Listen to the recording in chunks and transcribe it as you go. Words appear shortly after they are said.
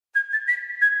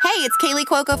Hey, it's Kaylee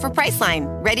Cuoco for Priceline.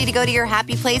 Ready to go to your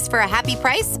happy place for a happy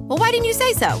price? Well, why didn't you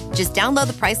say so? Just download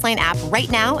the Priceline app right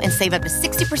now and save up to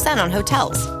 60% on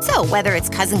hotels. So whether it's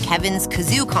Cousin Kevin's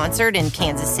Kazoo Concert in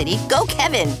Kansas City, go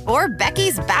Kevin, or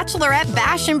Becky's Bachelorette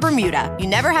Bash in Bermuda, you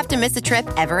never have to miss a trip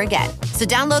ever again. So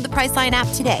download the Priceline app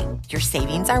today. Your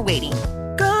savings are waiting.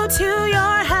 Go to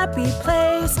your happy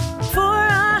place for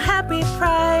a happy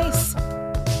price.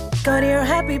 Go to your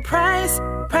happy price,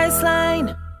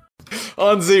 Priceline.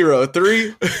 On 0,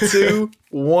 3, 2,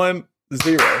 1,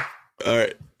 0. All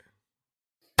right.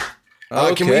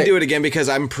 Okay. Can we do it again? Because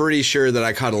I'm pretty sure that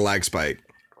I caught a lag spike.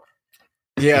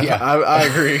 Yeah. I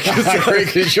agree.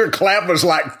 Because your clap was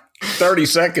like 30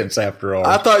 seconds after all.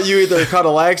 I thought you either caught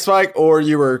a lag spike or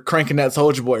you were cranking that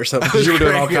Soulja Boy or something. Because you were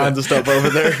doing all kinds of stuff over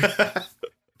there.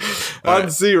 On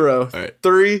 0,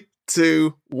 3,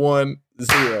 2, 1,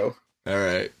 0. All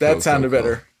right. That sounded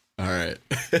better. All right.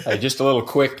 Hey, just a little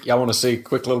quick. Y'all want to see a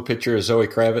quick little picture of Zoe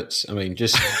Kravitz? I mean,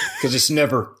 just because that's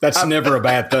never a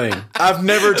bad thing. I've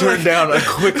never turned down a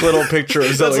quick little picture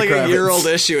of Zoe Kravitz. That's like a year-old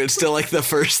issue. It's still like the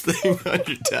first thing on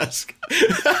your desk.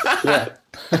 Yeah.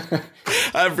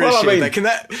 I appreciate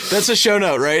that. That's a show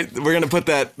note, right? We're going to put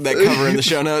that cover in the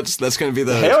show notes. That's going to be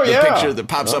the picture that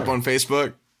pops up on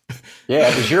Facebook.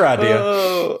 Yeah, it was your idea.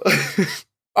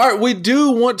 All right, we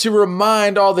do want to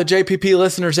remind all the JPP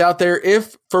listeners out there,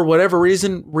 if for whatever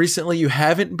reason recently you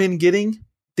haven't been getting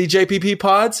the JPP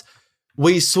pods,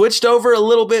 we switched over a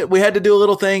little bit. We had to do a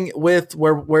little thing with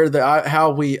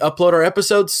how we upload our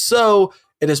episodes, so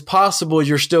it is possible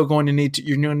you're going to need to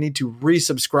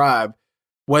resubscribe,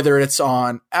 whether it's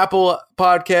on Apple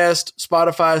Podcast,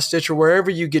 Spotify, Stitcher,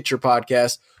 wherever you get your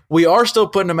podcast. We are still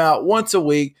putting them out once a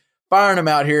week, firing them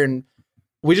out here, and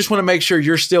we just want to make sure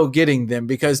you're still getting them,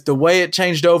 because the way it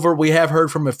changed over, we have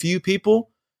heard from a few people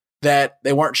that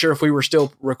they weren't sure if we were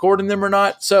still recording them or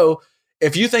not. So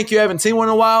if you think you haven't seen one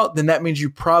in a while, then that means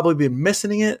you've probably been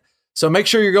missing it. So make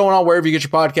sure you're going on wherever you get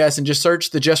your podcast and just search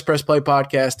the Just Press Play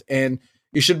podcast, and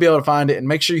you should be able to find it. And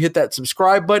make sure you hit that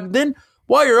subscribe button. Then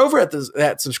while you're over at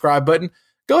that subscribe button,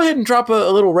 go ahead and drop a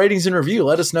little ratings and review.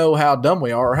 Let us know how dumb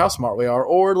we are or how smart we are,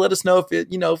 or let us know if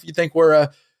you think we're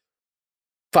a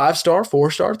 5-star,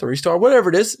 4-star, 3-star, whatever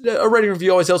it is. A rating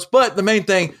review always helps. But the main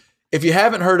thing, if you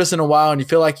haven't heard us in a while and you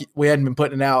feel like we hadn't been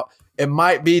putting it out, it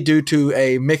might be due to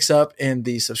a mix-up in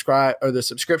the subscribe or the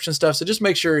subscription stuff. So just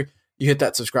make sure you hit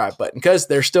that subscribe button, because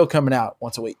they're still coming out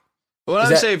once a week. Well, I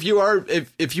would say if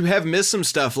you have missed some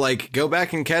stuff, like go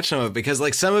back and catch some of it, because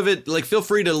like some of it, like feel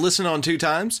free to listen on 2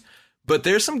 times. But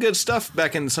there's some good stuff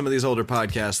back in some of these older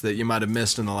podcasts that you might have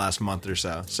missed in the last month or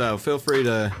so. So feel free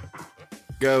to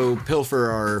go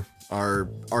pilfer our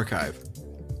archive.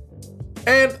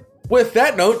 And with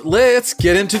that note, let's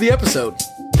get into the episode.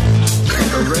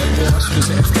 A red wash is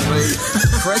excavated.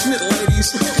 Pregnant ladies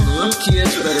and little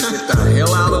kids better get the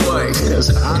hell out of the way,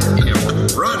 because I am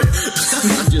running.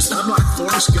 I'm like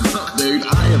Forrest Gump, dude.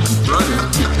 I am running.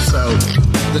 So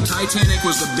the Titanic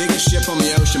was the biggest ship on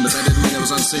the ocean, but that didn't mean it was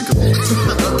unsinkable.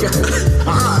 Okay.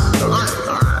 All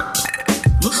right.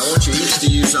 Look, I want you each to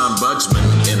use ombudsman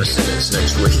in a sentence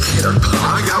next week.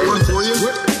 I got one for you.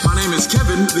 My name is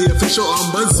Kevin, the official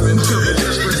ombudsman of the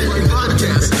Just Press Play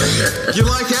podcast. You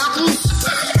like apples?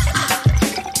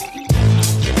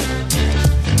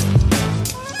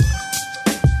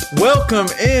 Welcome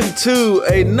into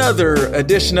another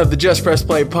edition of the Just Press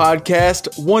Play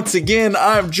podcast. Once again,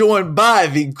 I'm joined by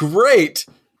the great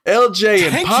LJ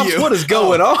and Pops. What is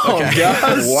going on,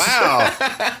 guys? Wow.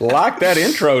 Like that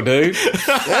intro, dude.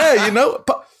 Yeah,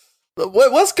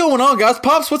 what's going on, guys?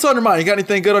 Pops, what's on your mind? You got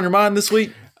anything good on your mind this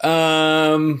week?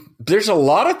 There's a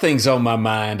lot of things on my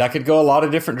mind. I could go a lot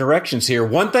of different directions here.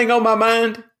 One thing on my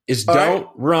mind is don't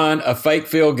run a fake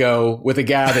field goal with a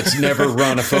guy that's never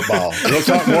run a football. We'll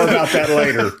talk more about that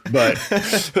later, but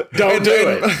don't do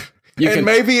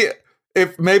it.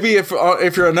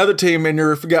 If you're another team and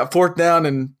you've got 4th down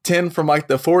and 10 from like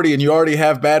the 40 and you already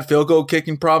have bad field goal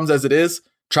kicking problems as it is,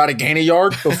 try to gain a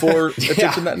yard before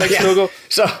attempting that next field goal.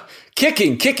 So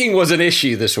kicking was an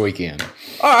issue this weekend.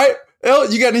 All right.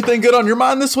 El, you got anything good on your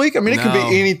mind this week? I mean, it could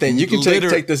be anything. You can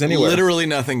take this anywhere. Literally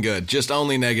nothing good. Just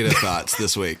only negative thoughts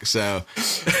this week. So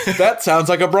that sounds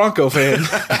like a Bronco fan.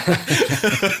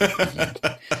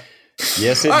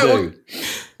 Yes, it do. Well,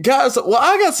 guys,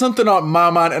 I got something on my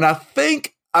mind, and I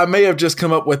think I may have just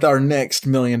come up with our next $1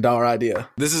 million idea.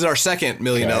 This is our second $1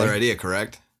 million idea,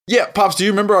 correct? Yeah, Pops, do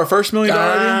you remember our first $1 million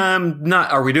idea?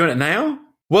 Not. Are we doing it now?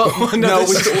 Well, no,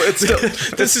 it's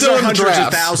still in hundreds drafts.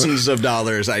 of thousands of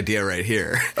dollars idea right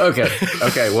here. Okay.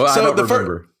 Well, so I don't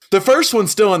remember. The first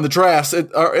one's still in the drafts.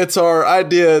 It's our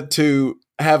idea to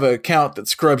have an account that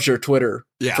scrubs your Twitter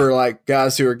for like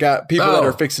guys who are people that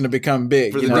are fixing to become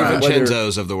big. For the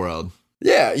DiVincenzo's of the world.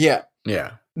 Yeah.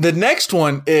 The next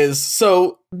one is,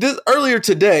 earlier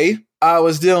today, I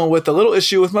was dealing with a little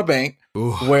issue with my bank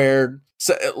where,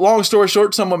 long story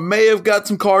short, someone may have got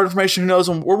some card information. Who knows?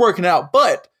 We're working out,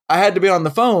 but I had to be on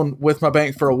the phone with my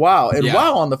bank for a while. And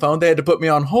while on the phone, they had to put me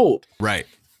on hold. Right.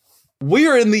 We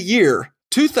are in the year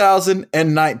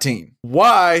 2019.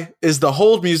 Why is the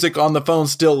hold music on the phone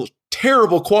still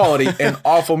terrible quality and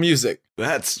awful music?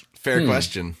 That's a fair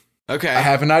question. Okay. I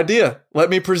have an idea. Let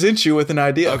me present you with an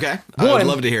idea. Okay. I would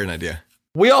love to hear an idea.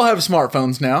 We all have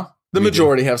smartphones now. The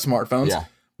majority have smartphones. Yeah.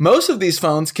 Most of these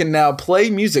phones can now play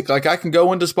music. Like I can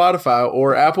go into Spotify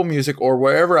or Apple Music or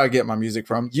wherever I get my music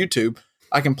from, YouTube.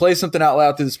 I can play something out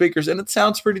loud through the speakers and it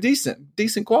sounds pretty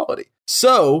decent quality.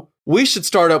 So we should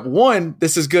start up one.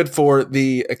 This is good for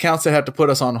the accounts that have to put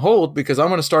us on hold because I'm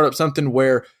going to start up something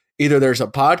where either there's a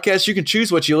podcast. You can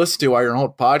choose what you listen to while you're on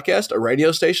hold. Podcast, a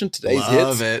radio station, today's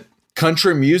hits,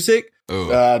 country music,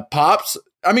 pops.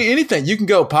 I mean, anything. You can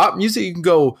go pop music. You can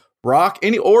go rock,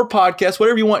 or podcast,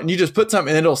 whatever you want. And you just put something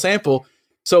and it'll sample.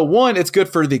 So one, it's good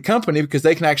for the company because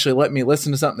they can actually let me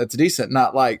listen to something that's decent,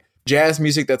 not like jazz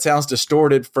music that sounds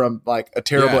distorted from like a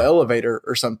terrible elevator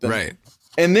or something. Right.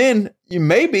 And then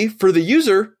maybe for the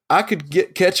user, I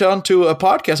could catch on to a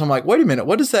podcast. I'm like, wait a minute,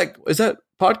 what is that? Is that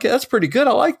podcast? That's pretty good.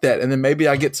 I like that. And then maybe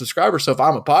I get subscribers. So if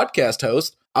I'm a podcast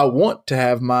host, I want to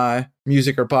have my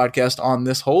music or podcast on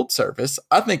this hold service.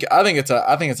 I think it's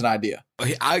an idea.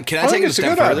 Can I take it a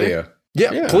step further? Idea.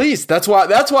 Yeah, please. That's why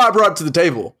I brought it to the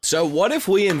table. So what if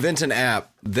we invent an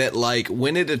app that, like,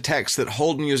 when it detects that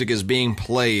hold music is being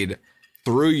played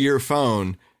through your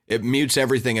phone, it mutes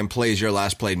everything and plays your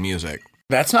last played music?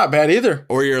 That's not bad either.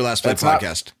 Or your last played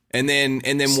podcast. And then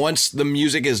once the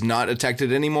music is not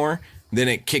detected anymore, then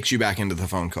it kicks you back into the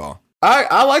phone call.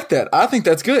 I like that. I think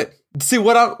that's good. See,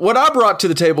 what I brought to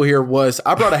the table here was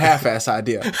I brought a half-ass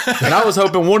idea. And I was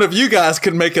hoping one of you guys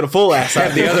could make it a full-ass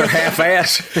idea. The other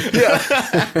half-ass.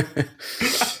 Yeah.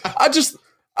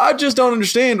 I just don't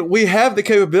understand. We have the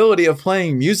capability of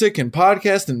playing music and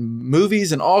podcasts and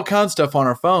movies and all kinds of stuff on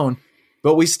our phone,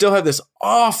 but we still have this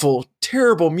awful,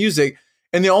 terrible music.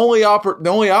 And the only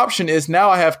option is now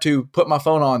I have to put my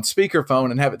phone on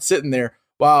speakerphone and have it sitting there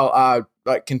while I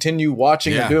continue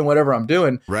watching and doing whatever I'm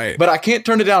doing. Right. But I can't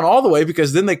turn it down all the way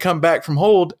because then they come back from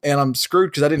hold and I'm screwed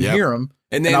because I didn't hear them.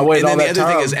 And then, I waited all the that other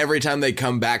time. thing is every time they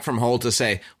come back from hold to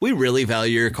say, we really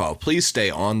value your call, please stay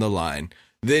on the line.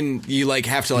 Then you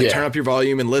have to turn up your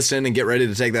volume and listen and get ready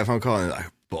to take that phone call and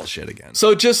bullshit again.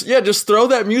 So just throw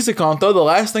that music on, throw the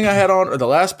last thing I had on or the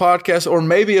last podcast, or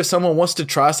maybe if someone wants to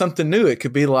try something new, it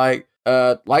could be like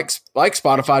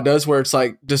Spotify does where it's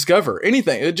like discover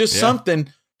anything. It's just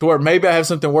something to where maybe I have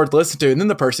something worth listening to, and then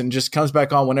the person just comes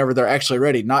back on whenever they're actually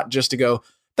ready, not just to go,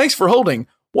 thanks for holding.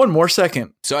 One more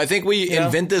second. So I think we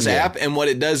invent this app, and what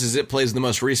it does is it plays the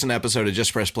most recent episode of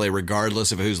Just Press Play,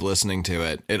 regardless of who's listening to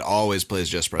it. It always plays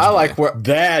Just Press Play.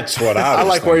 That's what I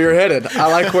like where you're headed.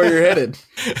 I like where you're headed.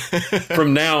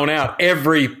 From now on out,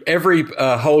 every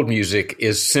hold music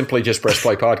is simply Just Press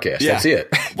Play podcast. Yeah. That's it.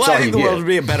 Well, I think the world would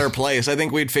be a better place. I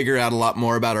think we'd figure out a lot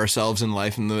more about ourselves and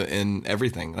life and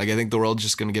everything. I think the world's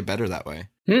just going to get better that way.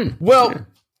 Well.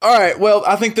 All right. Well,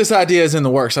 I think this idea is in the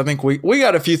works. I think we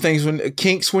got a few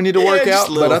kinks we need to work out,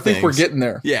 but I think we're getting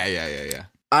there. Yeah.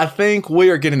 I think we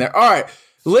are getting there. All right.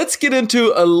 Let's get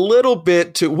into a little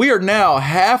bit we are now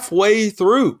halfway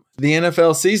through the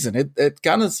NFL season. It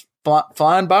kind of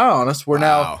flying by on us. We're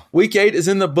now week 8 is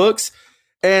in the books.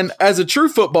 And as a true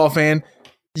football fan,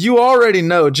 you already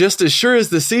know just as sure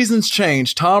as the seasons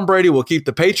change, Tom Brady will keep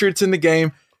the Patriots in the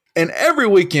game. And every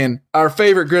weekend, our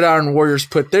favorite Gridiron Warriors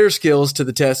put their skills to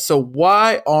the test. So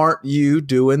why aren't you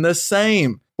doing the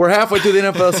same? We're halfway through the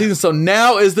NFL season, so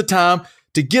now is the time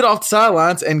to get off the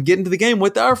sidelines and get into the game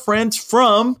with our friends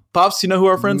from Pops. You know who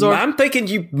our friends are? I'm thinking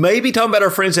you may be talking about our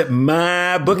friends at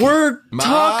MyBookie. We're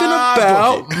talking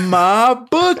about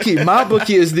MyBookie.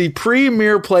 MyBookie is the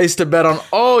premier place to bet on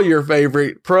all your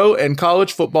favorite pro and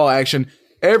college football action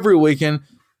every weekend.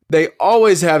 They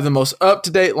always have the most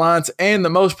up-to-date lines and the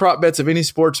most prop bets of any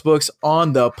sports books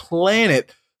on the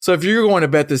planet. So if you're going to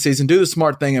bet this season, do the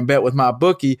smart thing and bet with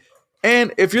MyBookie.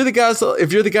 And if you're the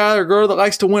guy or girl that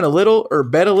likes to win a little or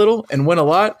bet a little and win a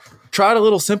lot, try a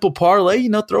little simple parlay.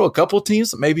 Throw a couple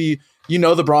teams. Maybe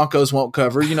the Broncos won't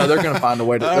cover. They're going to find a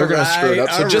way to. They're going to screw it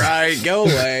up. So go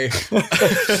away.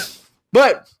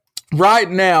 But right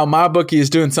now, MyBookie is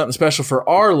doing something special for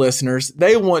our listeners.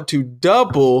 They want to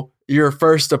double your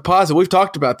first deposit. We've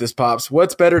talked about this, Pops.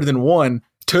 What's better than 1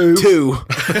 Two.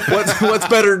 What's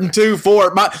better than 2?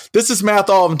 4. This is math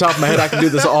all on top of my head. I can do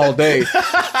this all day.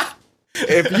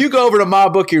 If you go over to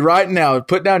MyBookie right now and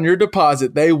put down your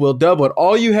deposit, they will double it.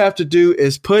 All you have to do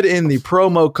is put in the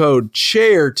promo code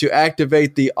CHAIR to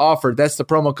activate the offer. That's the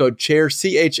promo code CHAIR,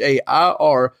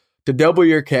 CHAIR, to double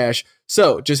your cash.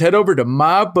 So just head over to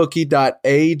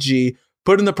mybookie.ag,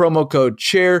 put in the promo code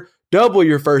CHAIR, double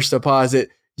your first deposit.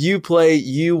 You play,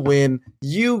 you win,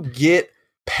 you get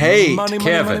paid.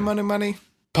 Money.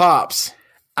 Pops.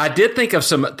 I did think of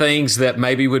some things that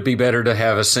maybe would be better to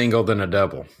have a single than a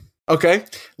double. Okay.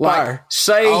 Like,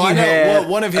 say I you know. had Well,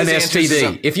 one of his an answers is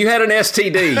STD. If you had an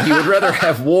STD, you would rather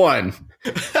have one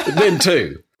than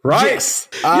 2, right? Yes.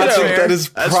 I think that is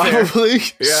That's probably.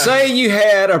 Say you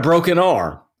had a broken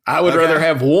arm. I would rather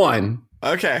have one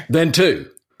Okay. than 2.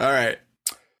 All right.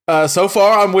 So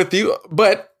far, I'm with you,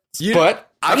 but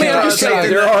I mean, I'm just saying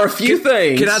there are a few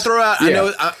things. Can I throw out? I Yeah.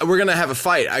 know we're gonna have a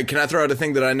fight. Can I throw out a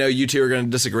thing that I know you two are gonna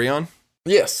disagree on?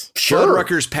 yes.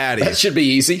 Fuddruckers That patties. should be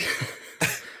easy.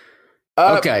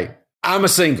 Okay, I'm a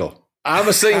single. I'm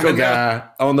a single guy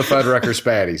on the Fuddruckers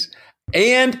patties.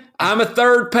 And I'm a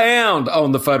third pound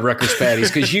on the Fuddruckers patties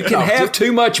because you can have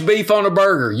too much beef on a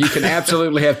burger. You can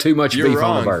absolutely have too much You're beef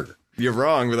wrong. on a burger. You're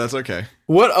wrong, but that's okay.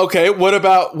 What? Okay. What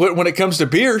about when it comes to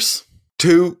beers?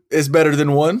 2 is better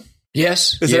than 1.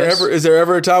 Yes. Is yes. there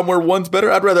ever a time where 1's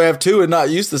better? I'd rather have 2 and not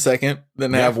use the second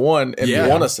than have 1 and Yeah.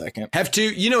 want a second. Have 2.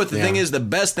 You know what the thing is? The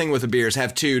best thing with a beer is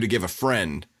have 2 to give a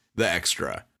friend the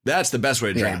extra. That's the best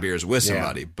way to drink Yeah. beers with Yeah.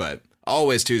 somebody. But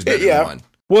always 2's better Yeah. than 1.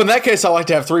 Well, in that case, I like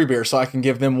to have 3 beers so I can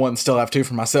give them 1 and still have 2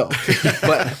 for myself.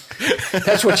 But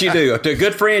That's what you do. To a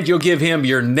good friend, you'll give him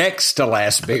your next to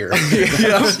last beer.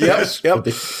 yep. All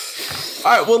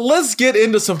right. Well, let's get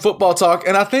into some football talk.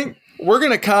 And I think we're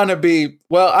going to kind of be,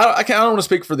 well, I don't want to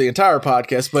speak for the entire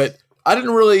podcast, but I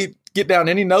didn't really get down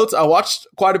any notes. I watched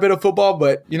quite a bit of football,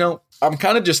 but, I'm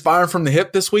kind of just firing from the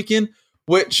hip this weekend,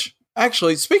 which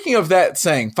actually, speaking of that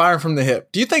saying, firing from the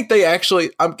hip, do you think they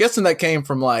actually, I'm guessing that came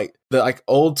from the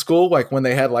old school, like when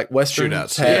they had Western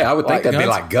Shootouts. Yeah, I would think that'd be guns?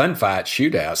 like gunfight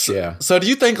shootouts. Yeah. So do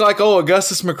you think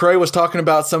Augustus McCrae was talking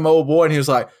about some old boy and he was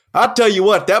like, I'll tell you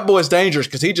what, that boy's dangerous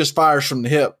because he just fires from the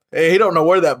hip. He don't know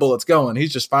where that bullet's going.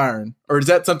 He's just firing. Or is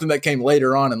that something that came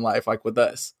later on in life, like with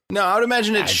us? No, I would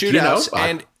imagine it's shootouts.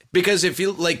 And because if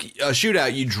you like a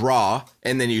shootout, you draw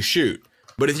and then you shoot.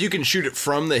 But if you can shoot it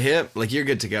from the hip, you're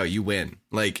good to go. You win.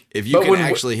 If you can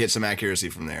actually hit some accuracy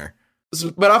from there.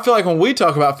 But I feel like when we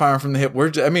talk about firing from the hip,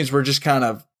 that means we're just kind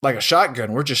of like a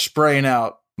shotgun. We're just spraying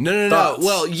out. No. thoughts.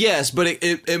 Well, yes, but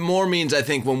it more means, I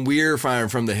think, when we're firing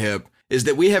from the hip, is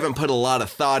that we haven't put a lot of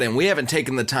thought in. We haven't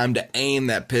taken the time to aim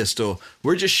that pistol.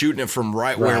 We're just shooting it from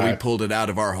right where we pulled it out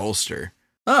of our holster.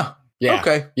 Oh, Yeah.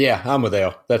 okay. Yeah, I'm with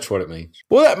Al. That's what it means.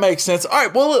 Well, that makes sense. All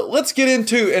right. Well, let's get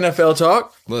into NFL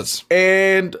talk. Let's.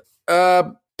 And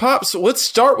Pops, let's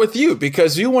start with you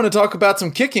because you want to talk about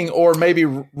some kicking or maybe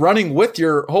running with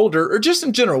your holder or just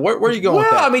in general. Where are you going with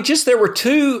that? Well, I mean, there were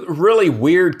 2 really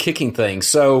weird kicking things.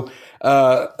 So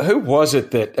who was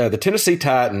it that the Tennessee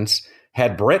Titans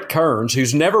had Brett Kearns,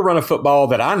 who's never run a football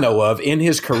that I know of in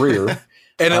his career.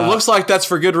 And it looks like that's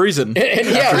for good reason. And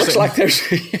yeah, it looks like there's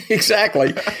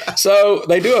exactly. So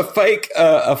they do a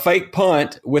fake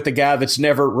punt with a guy that's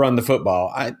never run the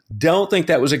football. I don't think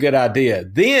that was a good idea.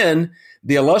 Then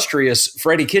the illustrious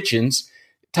Freddie Kitchens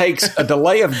takes a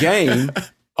delay of game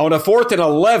on a 4th and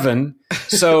 11.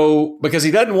 So because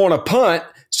he doesn't want to punt,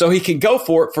 so he can go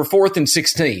for it for 4th and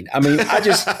 16. I mean,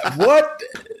 what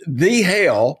the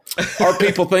hell are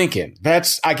people thinking?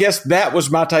 I guess that was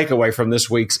my takeaway from this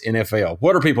week's NFL.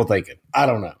 What are people thinking? I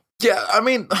don't know. Yeah, I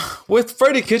mean, with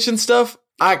Freddie Kitchens stuff,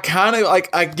 I kind of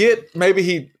I get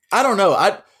maybe I don't know.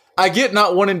 I get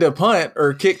not wanting to punt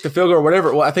or kick the field goal or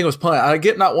whatever. Well, I think it was punt. I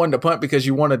get not wanting to punt because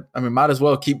you want to, might as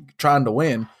well keep trying to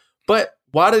win. But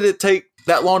why did it take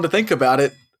that long to think about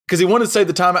it? Because he wanted to save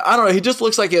the time. I don't know. He just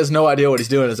looks like he has no idea what he's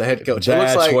doing as a head coach.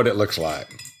 That's what it looks like.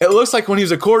 It looks like when he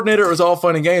was a coordinator, it was all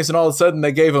fun and games, and all of a sudden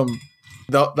they gave him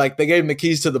the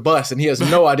keys to the bus, and he has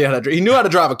no idea how to drive. He knew how to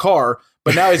drive a car,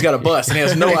 but now he's got a bus, and he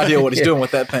has no idea what he's doing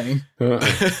with that thing.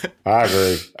 I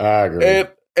agree.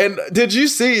 And did you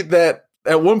see that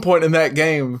at one point in that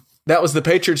game, that was the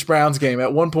Patriots-Browns game,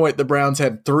 at one point the Browns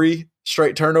had 3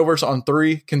 straight turnovers on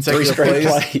 3 consecutive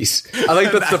plays. I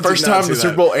think that's the first time in the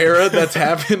Super Bowl era that's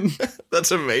happened.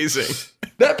 That's amazing.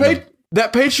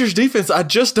 That Patriots defense,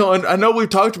 I know we've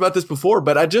talked about this before,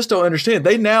 but I just don't understand.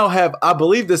 They now have, I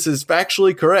believe this is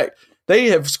factually correct, they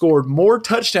have scored more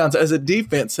touchdowns as a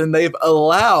defense than they've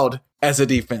allowed as a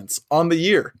defense on the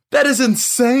year. That is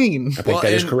insane. I think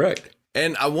that is correct.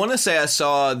 And I want to say I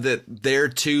saw that their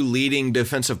 2 leading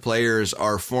defensive players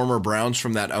are former Browns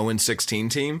from that 0-16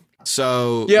 team.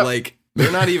 So, like,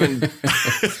 they're not even...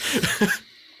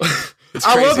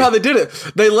 I love how they did it.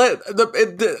 They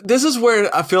this is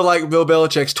where I feel like Bill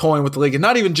Belichick's toying with the league, and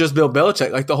not even just Bill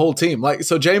Belichick, like the whole team. Like,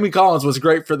 so Jamie Collins was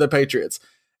great for the Patriots,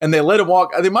 and they let him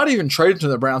walk. They might even trade him to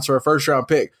the Browns for a first-round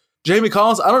pick. Jamie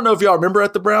Collins, I don't know if y'all remember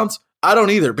at the Browns. I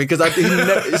don't either, because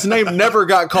his name never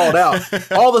got called out.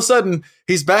 All of a sudden,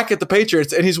 he's back at the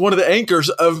Patriots, and he's one of the anchors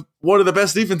of one of the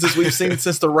best defenses we've seen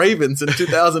since the Ravens in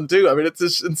 2002. I mean, it's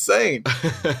just insane.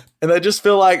 And I just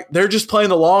feel like they're just playing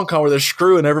the long con where they're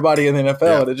screwing everybody in the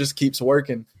NFL, and it just keeps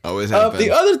working. Always happens.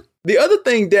 The other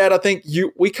thing, Dad, I think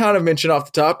we kind of mentioned off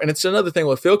the top, and it's another thing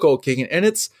with field goal kicking, and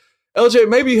it's, LJ,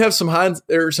 maybe you have some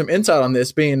insight on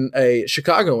this being a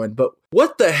Chicagoan, but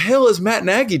what the hell is Matt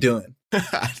Nagy doing?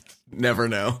 Never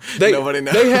know. Nobody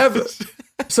knows. They have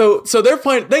so they're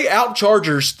playing. They out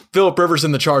Chargers Phillip Rivers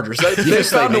in the Chargers. They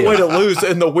found a way to lose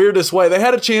in the weirdest way. They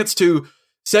had a chance to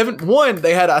 7-1.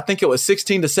 They had, I think it was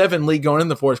 16-7 lead going in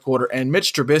the fourth quarter. And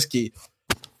Mitch Trubisky,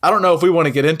 I don't know if we want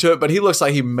to get into it, but he looks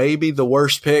like he may be the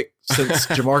worst pick since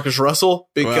Jamarcus Russell,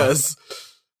 because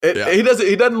he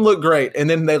doesn't look great. And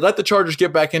then they let the Chargers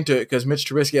get back into it because Mitch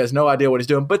Trubisky has no idea what he's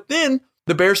doing. But then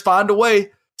the Bears find a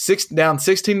way. Down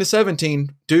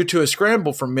 16-17 due to a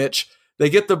scramble from Mitch. They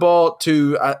get the ball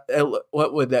to,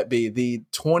 what would that be? The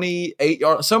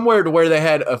 28-yard, somewhere to where they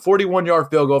had a 41-yard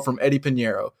field goal from Eddie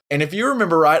Pinheiro. And if you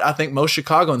remember right, I think most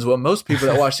Chicagoans, most people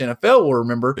that watch the NFL will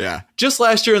remember, just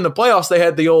last year in the playoffs, they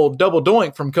had the old double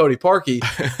doink from Cody Parkey,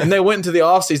 and they went into the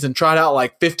offseason, tried out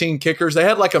like 15 kickers. They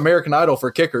had like American Idol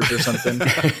for kickers or something.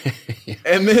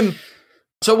 And then,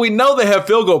 so we know they have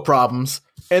field goal problems.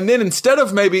 And then instead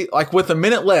of maybe like with a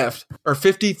minute left or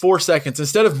 54 seconds,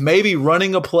 instead of maybe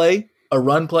running a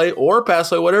run play or a pass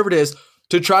play, whatever it is,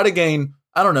 to try to gain,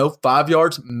 I don't know, 5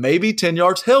 yards, maybe 10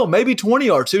 yards, hell, maybe 20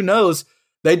 yards, who knows?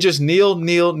 They just kneel,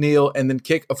 and then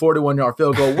kick a 41-yard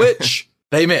field goal, which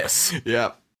they miss.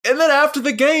 Yeah. And then after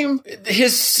the game,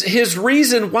 his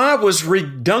reason why was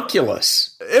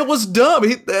redunculous. It was dumb.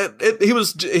 He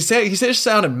said it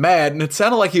sounded mad, and it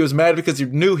sounded like he was mad because he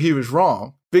knew he was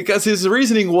wrong. Because his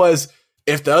reasoning was,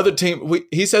 if the other team,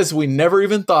 he says we never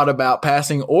even thought about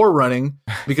passing or running,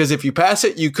 because if you pass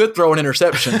it, you could throw an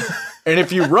interception, and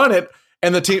if you run it.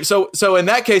 And the team, so in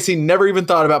that case, he never even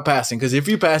thought about passing, because if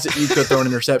you pass it, you could throw an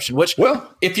interception. Which, well,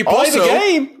 if you play the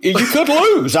game, you could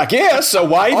lose, I guess. So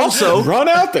why even run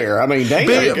out there? I mean,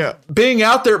 dang, being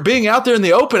out there in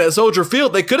the open at Soldier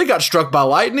Field, they could have got struck by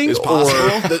lightning, or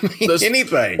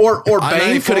anything, or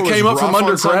Bane could have came up from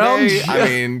underground. I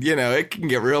mean, it can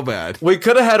get real bad. We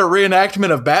could have had a reenactment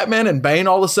of Batman, and Bane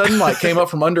all of a sudden came up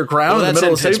from underground in the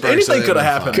middle of the stadium. Anything could have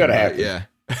happened. Could have happened. Yeah.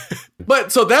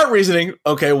 But so that reasoning,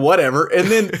 okay, whatever. And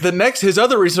then his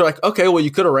other reason, like, okay, well,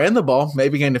 you could have ran the ball,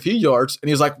 maybe gained a few yards. And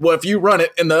he was like, well, if you run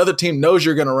it and the other team knows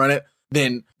you're going to run it,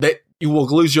 then you will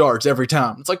lose yards every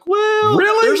time. It's like, well,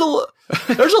 really?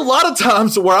 There's a lot of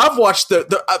times where I've watched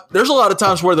there's a lot of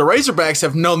times where the Razorbacks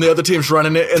have known the other team's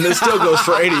running it, and it still goes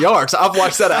for 80 yards. I've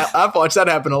watched that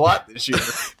happen a lot this year.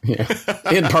 Yeah.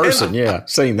 In person,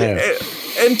 seen that.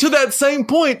 And to that same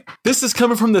point, this is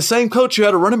coming from the same coach who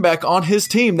had a running back on his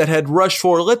team that had rushed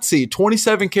for,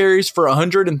 27 carries for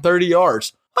 130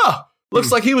 yards.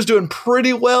 Looks like he was doing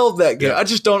pretty well that game. I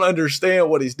just don't understand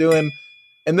what he's doing.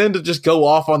 And then to just go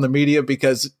off on the media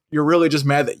because you're really just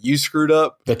mad that you screwed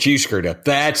up.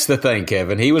 That's the thing,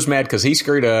 Kevin. He was mad because he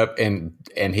screwed up, and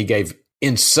he gave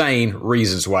insane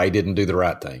reasons why he didn't do the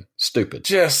right thing. Stupid.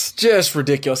 Just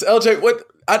ridiculous. LJ,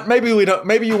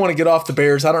 maybe you want to get off the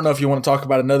Bears. I don't know if you want to talk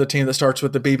about another team that starts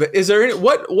with the B, but is there any,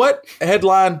 what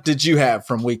headline did you have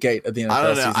from week 8 of the NFL I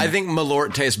don't know. season? I think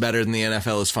Malort tastes better than the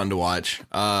NFL is fun to watch.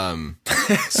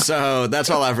 So that's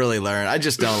all I've really learned. I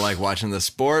just don't like watching the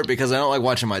sport because I don't like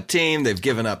watching my team. They've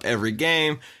given up every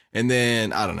game. And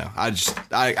then, I don't know.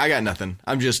 I got nothing.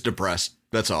 I'm just depressed.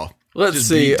 That's all. Let's just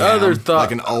see. Other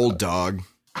thoughts. Like an old dog.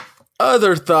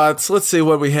 Other thoughts. Let's see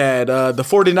what we had. The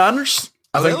 49ers.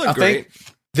 I think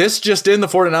this just in, the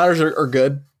 49ers are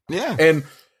good. Yeah. And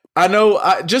I know,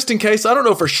 just in case, I don't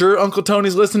know for sure Uncle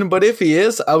Tony's listening, but if he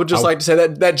is, I would just like to say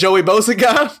that Joey Bosa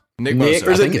guy. Nick Bosa.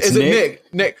 Or is it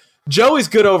Nick? Nick. Joey's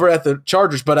good over at the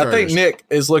Chargers, but I think Nick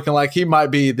is looking like he might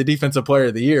be the defensive player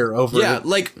of the year over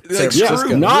like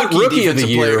not rookie of the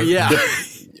year. Yeah.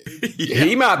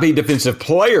 He might be defensive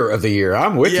player of the year.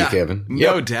 I'm with you, Kevin.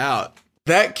 No doubt.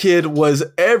 That kid was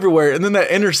everywhere. And then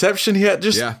that interception he had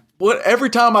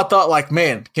every time I thought, like,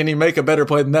 man, can he make a better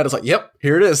play than that? It's like, yep,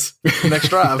 here it is. Next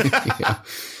drive.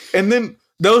 And then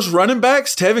those running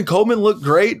backs, Tevin Coleman looked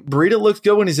great. Breida looks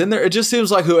good when he's in there. It just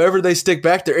seems like whoever they stick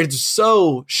back there, it's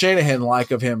so Shanahan-like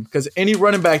of him because any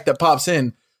running back that pops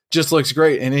in just looks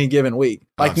great in any given week.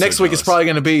 Like next week, it's probably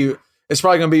going to be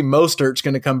Mostert's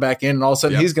going to come back in, and all of a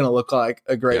sudden he's going to look like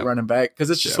a great running back because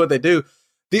it's just what they do.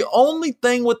 The only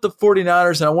thing with the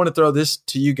 49ers, and I want to throw this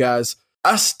to you guys,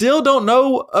 I still don't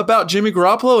know about Jimmy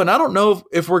Garoppolo, and I don't know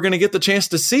if we're going to get the chance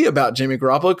to see about Jimmy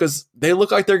Garoppolo because they look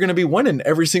like they're going to be winning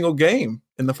every single game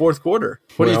in the fourth quarter.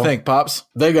 What do you think, Pops?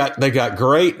 They got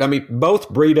great. I mean, both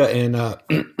Breida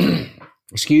and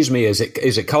excuse me, is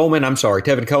it Coleman? I'm sorry,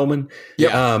 Tevin Coleman.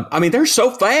 Yeah. I mean, they're so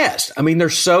fast. I mean, they're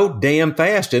so damn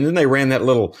fast. And then they ran that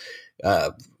little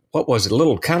what was it? A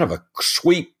little kind of a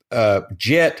sweep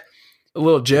jet. A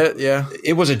little jet, yeah.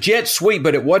 It was a jet sweep,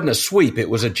 but it wasn't a sweep. It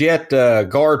was a jet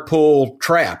guard pull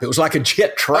trap. It was like a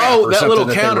jet trap. Oh, that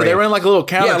little counter. They ran like a little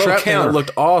counter trap. And it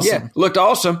looked awesome. Yeah, looked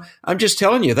awesome. I'm just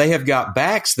telling you, they have got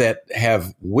backs that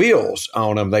have wheels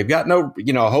on them. They've got no,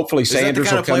 hopefully Sanders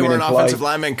will come in and play. Is that the kind of play where an offensive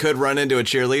lineman could run into a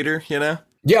cheerleader,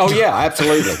 Yeah, oh yeah,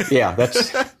 absolutely. Yeah,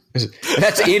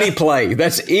 that's any play.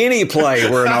 That's any play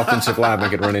where an offensive lineman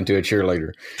could run into a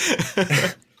cheerleader.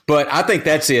 But I think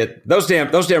that's it. Those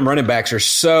damn running backs are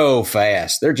so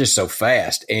fast. They're just so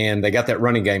fast, and they got that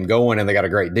running game going, and they got a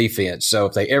great defense. So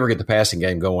if they ever get the passing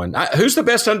game going, who's the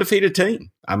best undefeated team?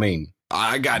 I mean,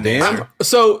 I got them.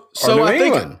 So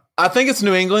I think it's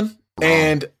New England,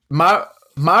 and my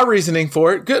reasoning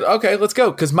for it. Good, okay, let's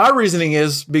go. Because my reasoning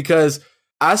is because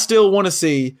I still want to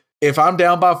see if I'm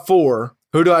down by 4,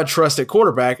 who do I trust at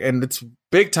quarterback? And it's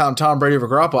big time Tom Brady over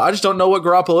Garoppolo. I just don't know what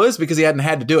Garoppolo is because he hadn't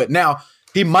had to do it. Now,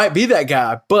 he might be that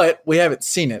guy, but we haven't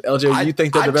seen it. LJ, you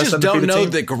think they're the best undefeated team? I just don't know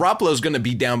that Garoppolo's going to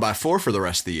be down by 4 for the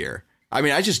rest of the year. I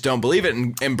mean, I just don't believe it.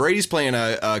 And Brady's playing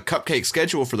a cupcake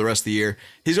schedule for the rest of the year.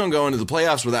 He's going to go into the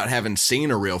playoffs without having seen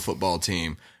a real football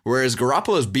team. Whereas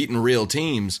Garoppolo's beating real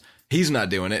teams. He's not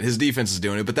doing it. His defense is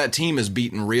doing it. But that team is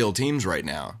beating real teams right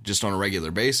now, just on a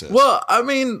regular basis. Well, I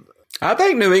mean, I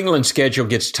think New England's schedule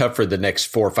gets tougher the next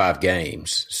 4 or 5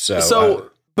 games. So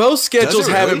both schedules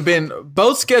haven't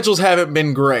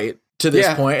been great to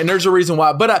this point, and there's a reason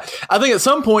why. But I think at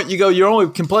some point you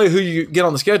only can play who you get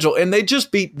on the schedule, and they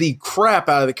just beat the crap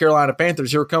out of the Carolina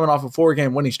Panthers, who are coming off a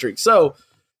 4-game winning streak. So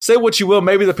say what you will,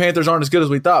 maybe the Panthers aren't as good as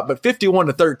we thought, but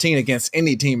 51-13 against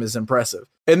any team is impressive.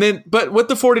 And then, but with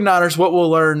the 49ers, what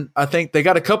we'll learn, I think they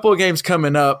got a couple of games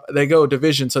coming up. They go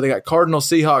division, so they got Cardinals,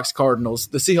 Seahawks, Cardinals.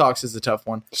 The Seahawks is the tough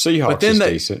one. Seahawks is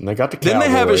decent, and they got the Cowboys. Then they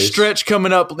have a stretch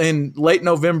coming up in late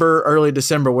November, early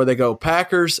December, where they go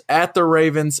Packers, at the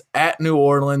Ravens, at New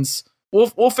Orleans.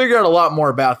 We'll figure out a lot more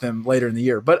about them later in the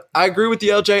year. But I agree with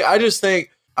you, LJ. I just think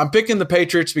I'm picking the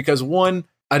Patriots because, one,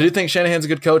 I do think Shanahan's a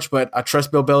good coach, but I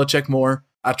trust Bill Belichick more.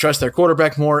 I trust their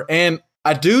quarterback more. And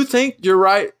I do think you're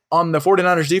right on the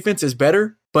 49ers defense is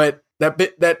better, but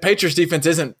that Patriots defense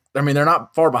isn't, I mean, they're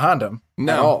not far behind them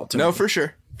at all. No, for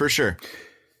sure. For sure.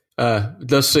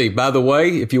 Let's see. By the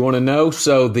way, if you want to know,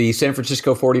 so the San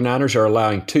Francisco 49ers are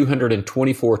allowing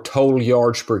 224 total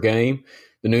yards per game.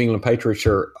 The New England Patriots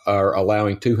are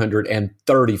allowing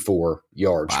 234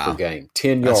 yards per game.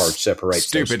 10 yards separates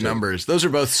stupid those two. Numbers. Those are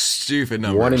both stupid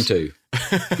numbers. 1 and 2.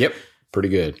 Yep. Pretty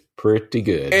good. Pretty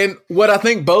good. And what I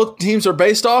think both teams are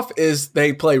based off is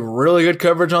they play really good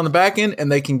coverage on the back end,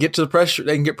 and they can get to the pressure.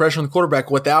 They can get pressure on the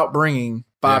quarterback without bringing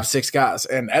 5-6 guys.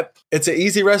 And it's an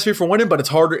easy recipe for winning, but it's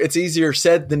harder. It's easier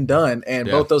said than done. And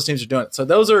both those teams are doing it. So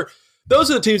those are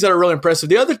the teams that are really impressive.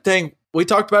 The other thing we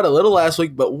talked about a little last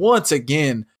week, but once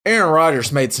again, Aaron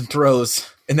Rodgers made some throws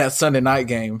in that Sunday night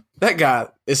game. That guy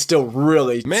is still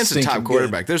really man's a top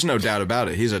quarterback. There's no doubt about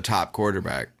it. He's a top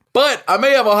quarterback. But I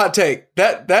may have a hot take.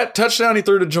 That touchdown he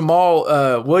threw to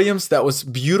Jamal Williams, that was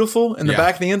beautiful in the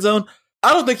back of the end zone.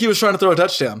 I don't think he was trying to throw a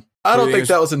touchdown. I don't think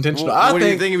that was intentional. What do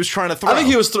you think he was trying to throw? I think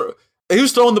he was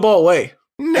throwing the ball away.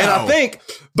 No. And I think,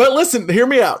 but listen, hear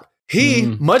me out.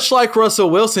 He, much like Russell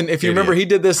Wilson, if you remember, he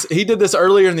did this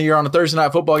earlier in the year on a Thursday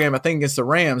night football game, I think against the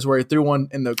Rams, where he threw one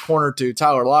in the corner to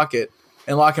Tyler Lockett,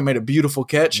 and Lockett made a beautiful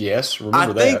catch. Yes,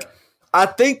 remember that. I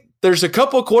think there's a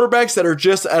couple of quarterbacks that are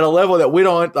just at a level that we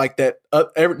don't like, that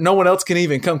no one else can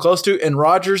even come close to. And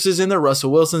Rodgers is in there,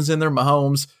 Russell Wilson's in there,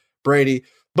 Mahomes, Brady.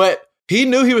 But he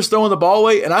knew he was throwing the ball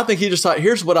away, and I think he just thought,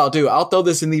 here's what I'll do. I'll throw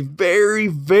this in the very,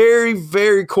 very,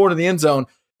 very corner of the end zone.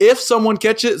 If someone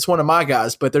catches it, it's one of my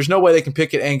guys, but there's no way they can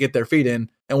pick it and get their feet in,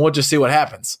 and we'll just see what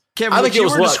happens. Kevin, I think what you it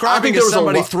was were luck. I describing think there is was a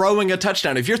somebody luck. throwing a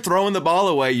touchdown. If you're throwing the ball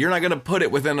away, you're not going to put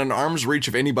it within an arm's reach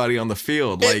of anybody on the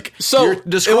field. Like, so you're it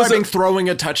describing was throwing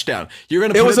a touchdown. You're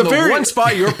going to put was it in a the very- one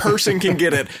spot your person can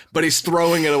get it, but he's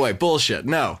throwing it away. Bullshit.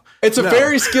 No. It's a No.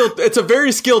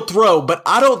 very skilled throw, but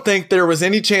I don't think there was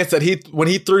any chance that when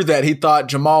he threw that, he thought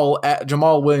Jamal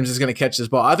Williams is going to catch this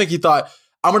ball. I think he thought,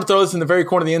 I'm going to throw this in the very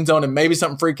corner of the end zone and maybe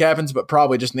something freak happens, but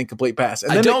probably just an incomplete pass.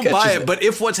 And I then don't buy catches it, but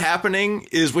if what's happening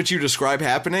is what you describe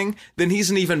happening, then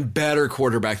he's an even better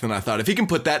quarterback than I thought. If he can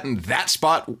put that in that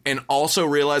spot and also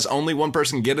realize only one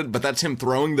person can get it, but that's him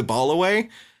throwing the ball away,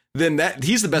 then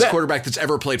he's the best quarterback that's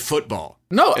ever played football.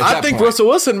 No, I think Russell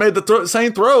Wilson made the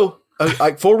same throw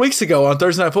like 4 weeks ago on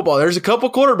Thursday Night Football. There's a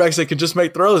couple quarterbacks that can just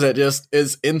make throws that just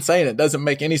is insane. It doesn't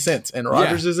make any sense. And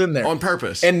Rodgers is in there on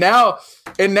purpose. And now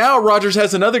Rodgers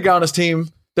has another guy on his team.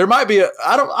 There might be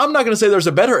I'm not going to say there's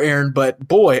a better Aaron, but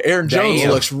boy, Aaron Jones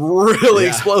looks really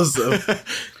explosive.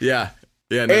 Yeah.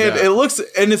 Yeah, and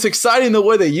it's exciting the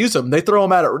way they use them. They throw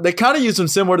them they kind of use them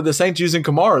similar to the Saints using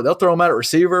Kamara. They'll throw them out at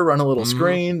receiver, run a little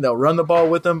screen. They'll run the ball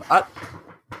with them.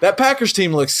 That Packers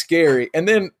team looks scary. And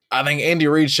then I think Andy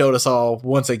Reid showed us all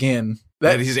once again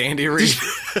that he's Andy Reid.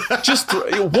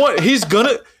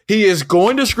 He is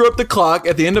going to screw up the clock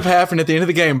at the end of half and at the end of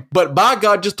the game. But by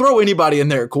God, just throw anybody in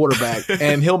there at quarterback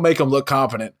and he'll make them look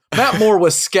confident. Matt Moore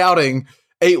was scouting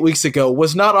 8 weeks ago,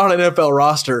 was not on an NFL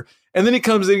roster. And then he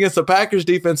comes in against the Packers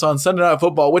defense on Sunday Night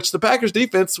Football, which the Packers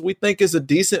defense we think is a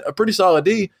pretty solid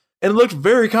D, and looked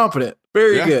very confident,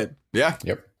 very good. Yeah.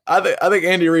 Yep. I think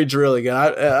Andy Reid's really good.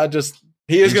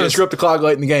 He is going to screw up the clock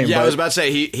late in the game. Yeah, I was about to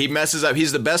say he messes up.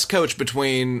 He's the best coach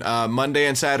between Monday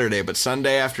and Saturday, but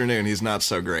Sunday afternoon he's not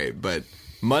so great. But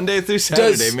Monday through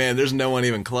Saturday, man, there's no one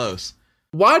even close.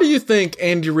 Why do you think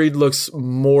Andy Reid looks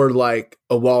more like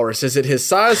a walrus? Is it his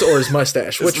size or his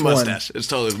mustache? Which mustache. one? It's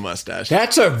totally his mustache.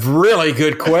 That's a really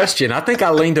good question. I think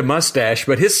I lean to mustache,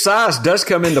 but his size does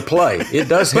come into play. It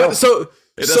does help. help.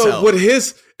 Would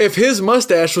if his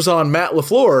mustache was on Matt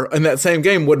LaFleur in that same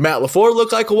game, would Matt LaFleur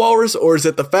look like a walrus, or is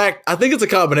it the fact? I think it's a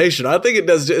combination. I think it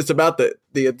does. It's about the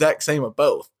exact same of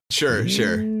both. Sure.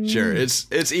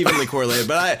 It's evenly correlated,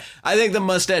 but I think the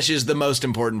mustache is the most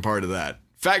important part of that.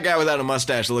 Fat guy without a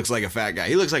mustache looks like a fat guy.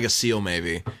 He looks like a seal,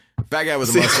 maybe. Fat guy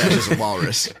with a mustache is a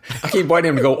walrus. I keep waiting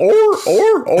him to go, or.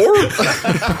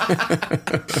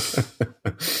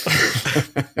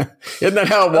 Isn't that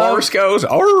how a walrus goes?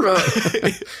 Or.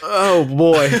 Oh,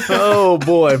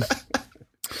 boy.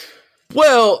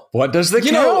 Well, what does the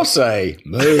cow say?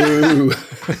 Moo.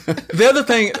 The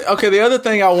other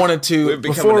thing I wanted to,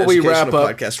 before we wrap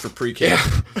up, podcast for pre-K.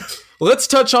 Let's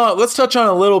touch on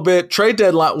a little bit. Trade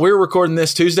deadline. We're recording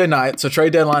this Tuesday night, so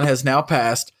trade deadline has now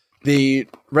passed. The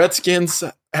Redskins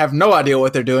have no idea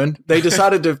what they're doing. They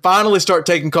decided to finally start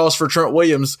taking calls for Trent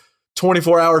Williams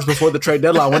 24 hours before the trade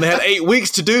deadline. When they had 8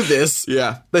 weeks to do this,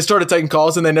 they started taking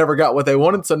calls and they never got what they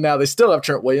wanted. So now they still have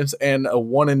Trent Williams and a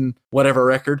 1-whatever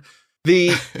record. The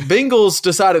Bengals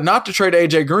decided not to trade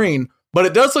AJ Green, but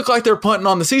it does look like they're punting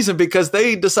on the season because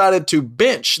they decided to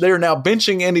bench. They are now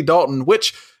benching Andy Dalton,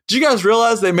 which, did you guys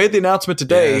realize they made the announcement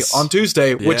today on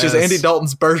Tuesday, which is Andy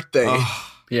Dalton's birthday? Oh,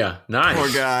 yeah, nice.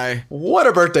 Poor guy. What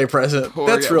a birthday present.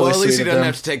 That's really sweet. Well, at least he doesn't them.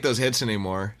 have to take those hits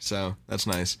anymore, so that's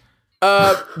nice.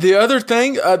 The other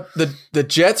thing, the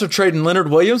Jets are trading Leonard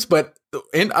Williams, but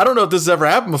I don't know if this has ever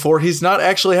happened before. He's not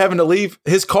actually having to leave.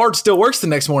 His card still works the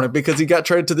next morning because he got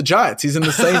traded to the Giants. He's in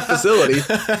the same facility,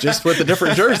 just with a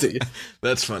different jersey.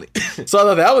 That's funny. So I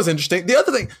thought that was interesting. The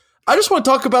other thing, I just want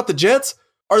to talk about the Jets.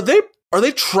 Are they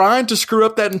trying to screw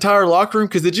up that entire locker room?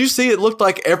 Because did you see it looked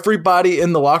like everybody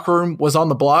in the locker room was on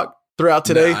the block throughout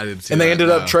today? No, I didn't see and they that, ended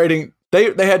up trading.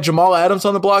 They had Jamal Adams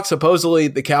on the block. Supposedly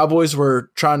the Cowboys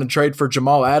were trying to trade for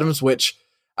Jamal Adams, which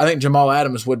I think Jamal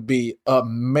Adams would be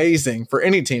amazing for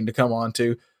any team to come on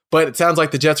to. But it sounds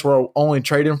like the Jets were only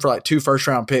trading for like 2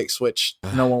 first-round picks, which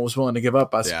no one was willing to give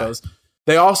up, I suppose.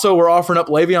 They also were offering up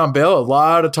Le'Veon Bell. A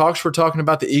lot of talks were talking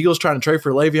about the Eagles trying to trade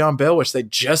for Le'Veon Bell, which they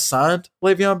just signed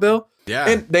Le'Veon Bell. Yeah,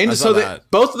 and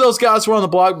both of those guys were on the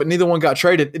block, but neither one got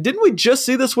traded. Didn't we just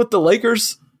see this with the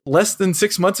Lakers less than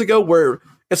 6 months ago, where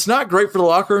it's not great for the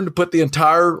locker room to put the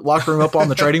entire locker room up on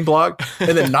the trading block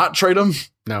and then not trade them?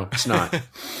 No, it's not.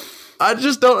 I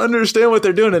just don't understand what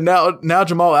they're doing. And now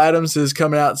Jamal Adams is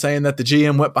coming out saying that the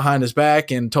GM went behind his back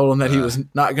and told him that he was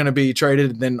not going to be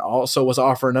traded, and then also was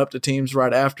offering up to teams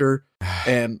right after.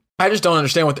 And I just don't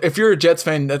understand if you're a Jets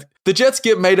fan, that the Jets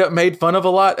get made fun of a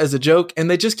lot as a joke, and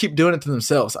they just keep doing it to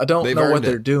themselves. I don't know what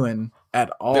they're doing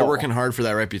at all. They're working hard for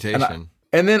that reputation.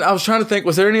 And then I was trying to think,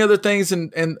 was there any other things?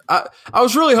 And I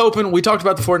was really hoping, we talked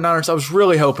about the 49ers. I was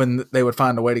really hoping that they would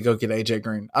find a way to go get AJ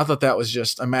Green. I thought that was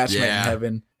just a match made in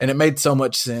heaven, and it made so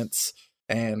much sense.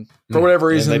 And for whatever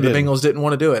reason, the Bengals didn't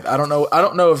want to do it. I don't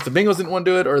know if the Bengals didn't want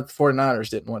to do it or if the 49ers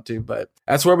didn't want to, but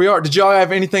that's where we are. Did y'all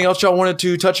have anything else y'all wanted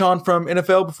to touch on from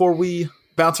NFL before we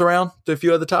bounce around to a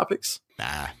few other topics?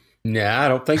 Nah, I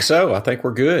don't think so. I think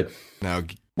we're good. No,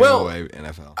 away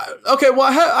NFL. Okay, well,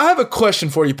 I have a question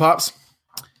for you, Pops.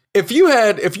 If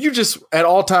you just at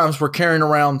all times were carrying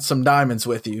around some diamonds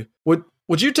with you,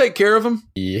 would you take care of them?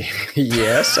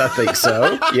 Yes, I think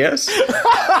so. Yes.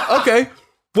 Okay.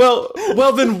 Well,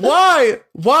 then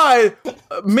why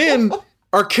men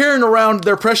are carrying around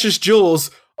their precious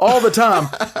jewels all the time,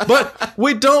 but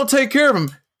we don't take care of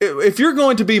them? If you're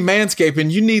going to be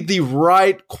manscaping, you need the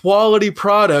right quality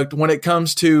product when it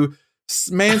comes to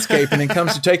manscaping and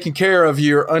comes to taking care of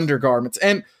your undergarments.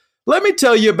 And let me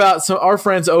tell you about our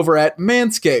friends over at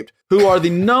Manscaped, who are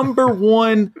the number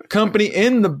one company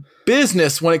in the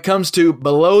business when it comes to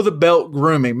below-the-belt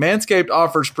grooming. Manscaped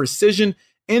offers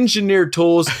precision-engineered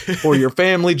tools for your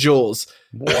family jewels.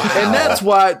 Wow. And that's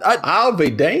why I'll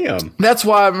be damned. That's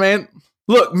why, man.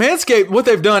 Look, Manscaped, what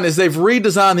they've done is they've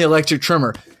redesigned the electric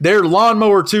trimmer. Their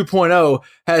Lawnmower 2.0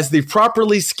 has the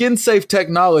properly skin-safe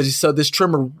technology, so this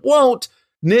trimmer won't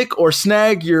nick or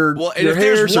snag your Well, and your if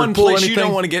there's hairs or one pull place anything. you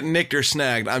don't want to get nicked or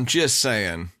snagged, I'm just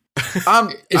saying.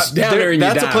 It's down there in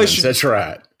your diamonds. That's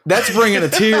right. That's bringing a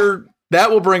tear.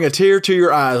 That will bring a tear to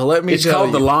your eyes. Let me It's tell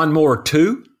called you. the Lawnmower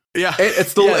 2? Yeah.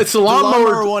 It's the Lawnmower. The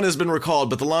Lawnmower 1 has been recalled,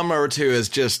 but the Lawnmower 2 is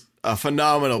just a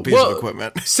phenomenal piece of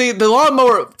equipment. See, the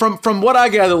Lawnmower, from what I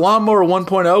gather, the Lawnmower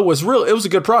 1.0 was real. It was a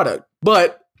good product,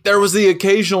 but there was the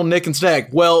occasional nick and snag.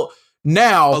 Well,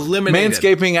 now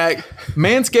manscaping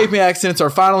accidents are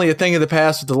finally a thing of the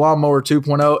past with the Lawnmower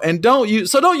 2.0, and don't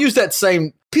use that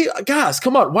same. Guys,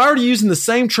 come on! Why are you using the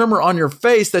same trimmer on your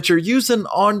face that you're using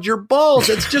on your balls?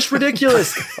 It's just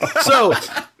ridiculous. So,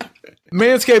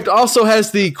 Manscaped also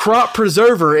has the Crop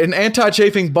Preserver, an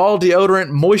anti-chafing ball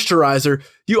deodorant moisturizer.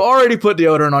 You already put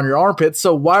deodorant on your armpits,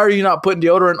 so why are you not putting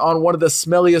deodorant on one of the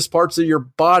smelliest parts of your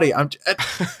body?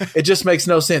 It just makes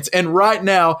no sense. And right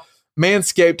now,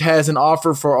 Manscaped has an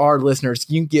offer for our listeners.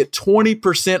 You can get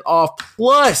 20% off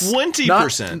plus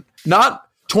 20%. Not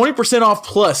 20% off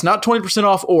plus, not 20%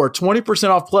 off or 20%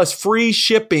 off plus free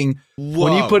shipping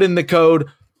when you put in the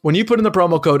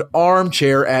promo code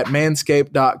armchair at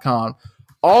manscaped.com.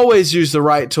 Always use the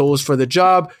right tools for the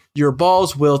job. Your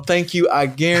balls will thank you. I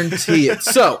guarantee it.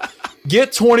 So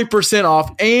get 20% off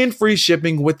and free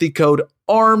shipping with the code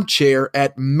armchair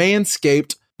at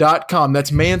manscaped.com.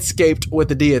 That's Manscaped with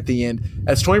a D at the end.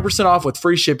 That's 20% off with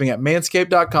free shipping at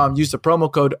manscaped.com. Use the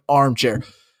promo code armchair.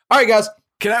 All right, guys.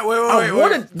 Can I wait? Whoa.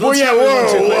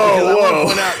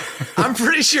 I'm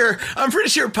pretty sure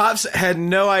Pops had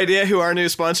no idea who our new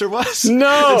sponsor was.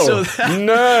 No,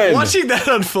 none. Watching that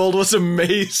unfold was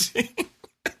amazing.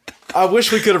 I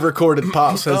wish we could have recorded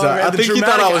Pops. I think you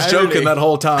thought I was joking that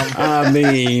whole time. I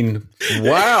mean,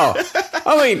 wow.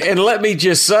 And let me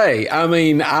just say,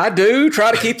 I do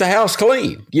try to keep the house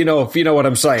clean, if you know what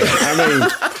I'm saying.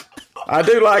 I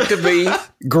do like to be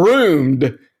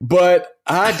groomed, but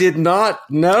I did not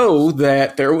know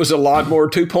that there was a Lawnmower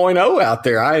 2.0 out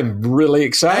there. I am really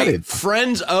excited. Hey,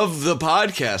 friends of the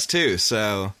podcast, too.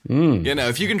 So,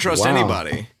 if you can trust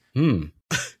anybody.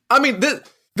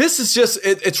 This is just,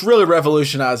 it's really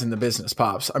revolutionizing the business,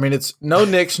 Pops. It's no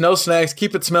nicks, no snags,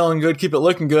 keep it smelling good, keep it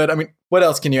looking good. What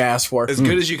else can you ask for? As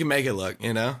good as you can make it look,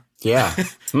 Yeah.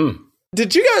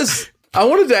 Did you guys, I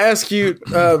wanted to ask you,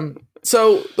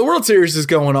 so the World Series is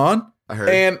going on. I heard.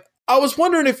 And I was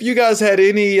wondering if you guys had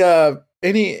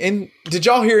did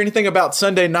y'all hear anything about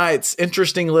Sunday night's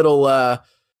interesting little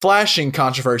flashing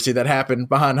controversy that happened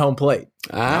behind home plate?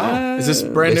 Is this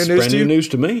brand new news to you? News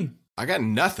to me. I got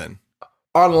nothing.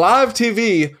 On live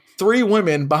TV, 3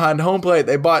 women behind home plate,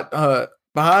 they bought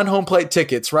behind home plate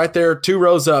tickets right there, 2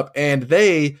 rows up, and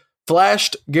they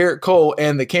flashed Garrett Cole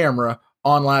and the camera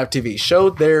on live TV.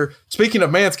 Speaking of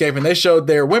manscaping, they showed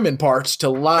their women parts to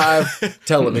live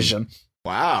television.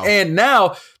 Wow. And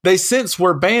now they since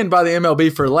were banned by the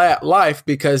MLB for life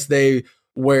because they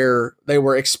were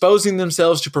exposing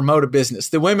themselves to promote a business.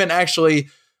 The women actually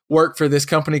work for this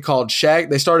company called Shag.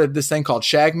 They started this thing called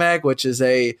Shag Mag, which is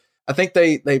I think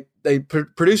they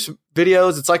produce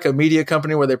videos. It's like a media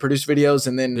company where they produce videos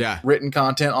and then written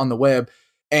content on the web.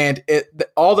 And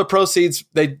all the proceeds,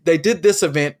 they did this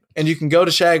event, and you can go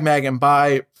to Shag Mag and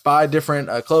buy different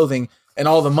clothing, and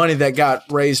all the money that got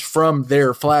raised from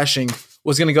their flashing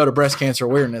was going to go to breast cancer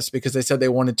awareness because they said they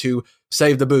wanted to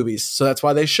save the boobies. So that's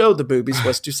why they showed the boobies,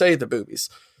 was to save the boobies.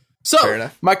 So Fair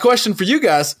enough. my question for you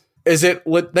guys is: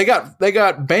 they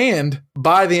got banned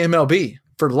by the MLB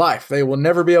for life? They will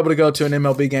never be able to go to an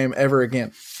MLB game ever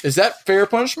again. Is that fair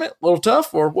punishment? A little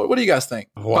tough, or what do you guys think?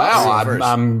 Wow,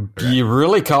 you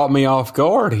really caught me off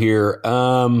guard here.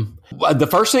 The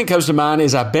first thing that comes to mind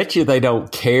is I bet you they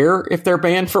don't care if they're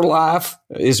banned for life,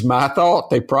 is my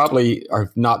thought. They probably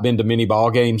have not been to many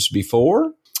ball games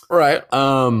before. Right.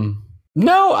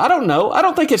 No, I don't know. I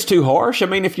don't think it's too harsh. I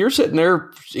mean, if you're sitting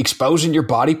there exposing your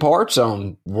body parts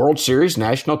on World Series,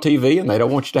 national TV, and they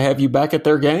don't want you to have you back at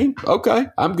their game, okay,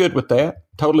 I'm good with that.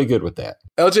 Totally good with that.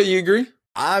 LJ, you agree?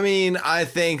 I mean, I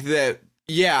think that,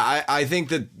 I think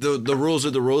that the rules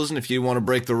are the rules, and if you want to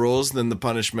break the rules, then the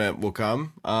punishment will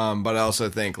come. But I also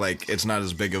think, like, it's not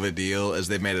as big of a deal as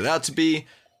they've made it out to be,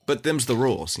 but them's the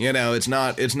rules. You know, it's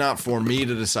not for me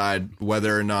to decide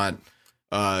whether or not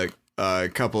a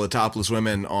couple of topless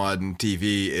women on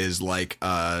TV is like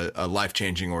a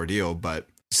life-changing ordeal, but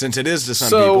since it is to some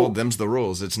people, them's the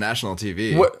rules. It's national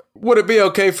TV. Would it be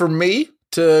okay for me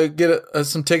to get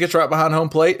some tickets right behind home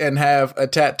plate and have a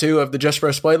tattoo of the Just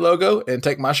Press Play logo and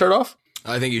take my shirt off?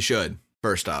 I think you should,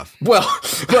 first off. Well,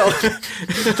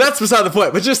 that's beside the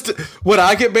point. But just, would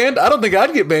I get banned? I don't think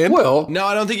I'd get banned. Well, no,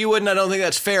 I don't think you would, and I don't think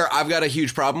that's fair. I've got a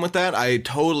huge problem with that. I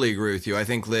totally agree with you. I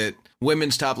think that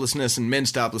women's toplessness and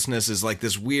men's toplessness is like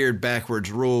this weird backwards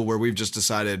rule where we've just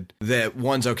decided that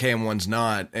one's okay and one's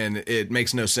not, and it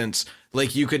makes no sense.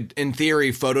 Like, you could, in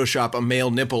theory, Photoshop a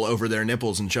male nipple over their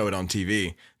nipples and show it on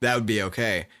TV. That would be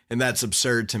okay, and that's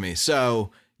absurd to me.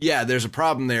 So, yeah, there's a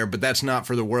problem there, but that's not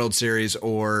for the World Series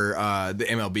or the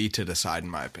MLB to decide, in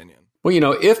my opinion. Well, you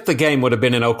know, if the game would have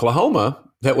been in Oklahoma,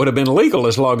 that would have been legal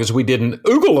as long as we didn't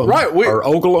oogle them, right? Or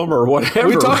ogle them or whatever.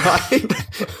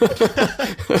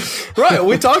 Right.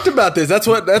 We talked about this. That's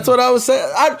what I was saying.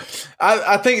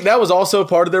 I think that was also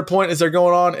part of their point as they're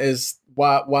going on is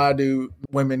why do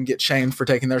women get shamed for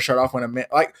taking their shirt off when a man,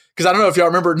 like, because I don't know if y'all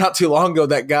remember not too long ago,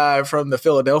 that guy from the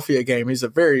Philadelphia game, he's a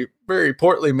very, very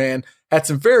portly man, had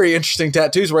some very interesting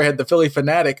tattoos where he had the Philly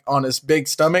Fanatic on his big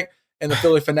stomach. And the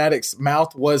Philly Fanatic's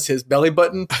mouth was his belly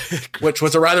button, which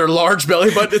was a rather large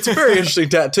belly button. It's a very interesting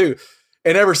tattoo.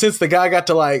 And ever since the guy got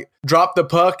to like drop the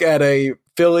puck at a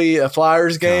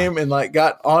Flyers game and like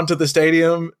got onto the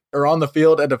stadium or on the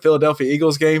field at a Philadelphia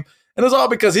Eagles game. And it was all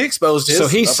because he exposed his. So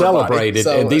he celebrated,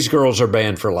 body. and these girls are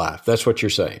banned for life. That's what you're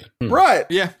saying. Right.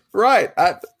 Yeah. Right.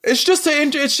 It's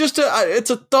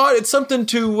a thought. It's something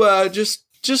to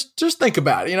just think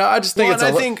about it. You know, I just think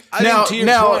I think to your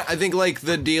point, I think like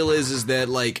the deal is that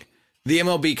like the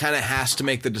MLB kind of has to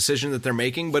make the decision that they're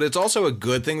making, but it's also a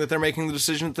good thing that they're making the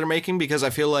decision that they're making, because I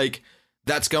feel like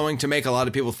that's going to make a lot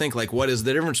of people think like, what is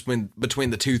the difference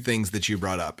between the two things that you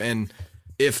brought up? And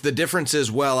if the difference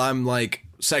is, well, I'm like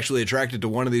sexually attracted to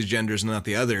one of these genders and not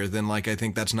the other, then like I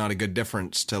think that's not a good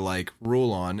difference to like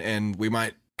rule on, and we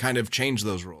might kind of change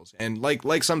those rules, and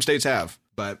like some states have,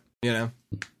 but you know,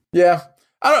 yeah.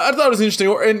 I thought it was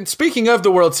interesting. And speaking of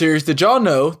the World Series, did y'all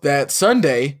know that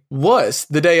Sunday was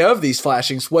the day of these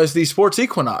flashings, was the sports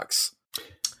equinox?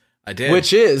 I did.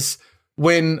 Which is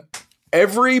when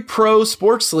every pro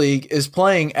sports league is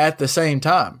playing at the same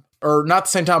time. Or not the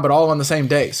same time, but all on the same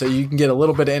day. So you can get a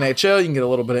little bit of NHL, you can get a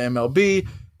little bit of MLB,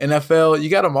 NFL, you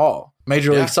got them all.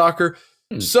 Major League Soccer.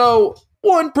 So,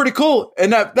 one, pretty cool.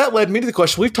 And that led me to the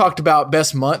question. We've talked about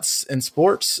best months in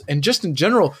sports, and just in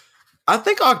general, I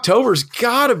think October's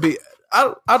got to be.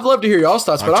 I'd love to hear y'all's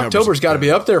thoughts, but October's got to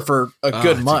be up there for a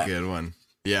good month. A good one,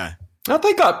 yeah. I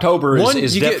think October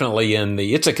is definitely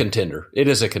it's a contender. It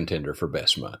is a contender for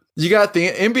best month. You got the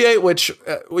NBA, which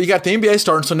you got the NBA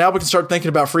starting, so now we can start thinking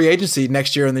about free agency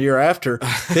next year and the year after.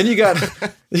 Then you got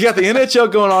the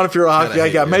NHL going on if you're a hockey guy.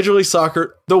 You got Major League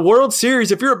Soccer, the World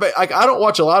Series. If you're I don't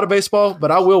watch a lot of baseball,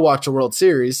 but I will watch the World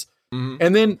Series. Mm-hmm.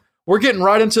 And then we're getting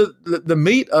right into the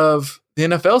meat of the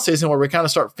NFL season, where we kind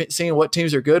of start seeing what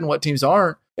teams are good and what teams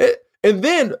aren't. And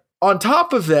then on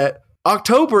top of that,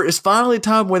 October is finally a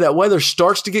time where that weather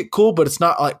starts to get cool, but it's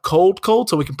not like cold,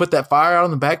 so we can put that fire out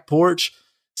on the back porch,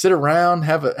 sit around,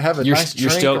 have a nice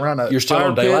drink around a You're still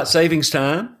on daylight savings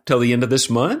time till the end of this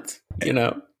month, you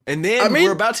know. And then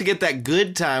we're about to get that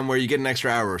good time where you get an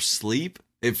extra hour of sleep.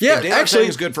 If daylight saving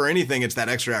is good for anything, it's that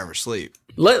extra hour of sleep.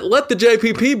 Let the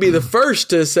JPP be the first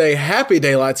to say happy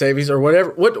daylight savings or whatever.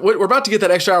 What we're about to get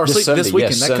that extra hour of sleep Sunday, this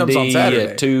weekend. That comes on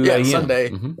Saturday. At 2 a.m. Sunday.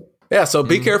 Mm-hmm. Yeah, so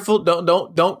be careful.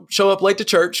 Don't show up late to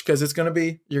church, because you're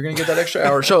gonna get that extra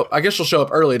hour. I guess you'll show up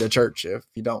early to church if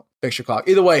you don't fix your clock.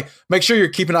 Either way, make sure you're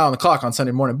keeping an eye on the clock on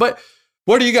Sunday morning. But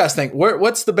What do you guys think?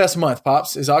 What's the best month,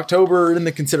 Pops? Is October in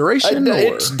the consideration?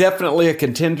 It's definitely a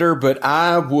contender, but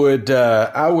I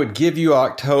would give you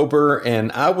October,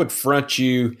 and I would front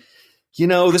you. You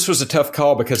know, this was a tough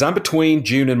call because I'm between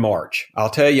June and March. I'll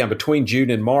tell you, I'm between June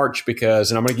and March and I'm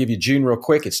going to give you June real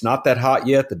quick. It's not that hot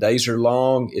yet. The days are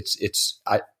long. It starts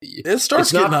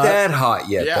It's not hot. that hot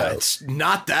yet, Yeah, though. it's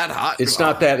not that hot. It's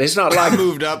not that. It's not I like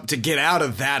moved up to get out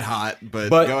of that hot, but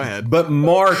go ahead. But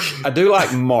March, I do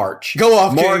like March. Go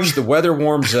off, March. King. The weather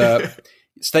warms up.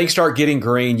 Things start getting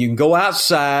green. You can go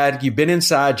outside. You've been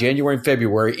inside January and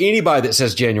February. Anybody that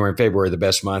says January and February are the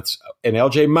best months, and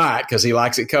LJ might because he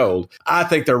likes it cold. I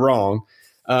think they're wrong.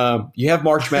 You have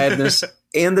March Madness,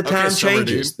 and the time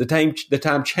changes. The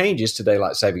time changes to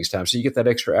daylight savings time, so you get that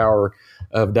extra hour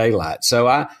of daylight. So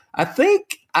I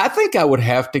think I would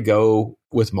have to go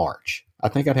with March. I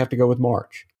think I'd have to go with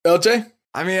March. LJ?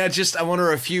 I mean, I want to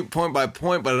refute point by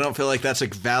point, but I don't feel like that's a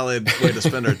valid way to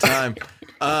spend our time.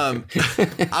 I'm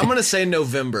going to say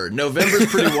November. November's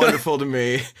pretty wonderful to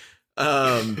me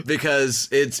because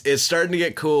it's starting to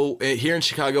get cool. Here in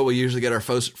Chicago, we usually get our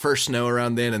first snow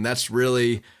around then, and that's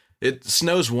really – it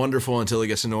snows wonderful until it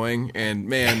gets annoying. And,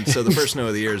 man, so the first snow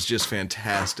of the year is just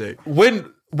fantastic.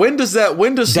 When does snow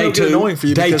get annoying for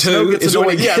you? Day Because two snow gets is when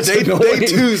annoying. it Yeah, gets day annoying.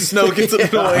 2 snow gets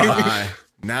annoying.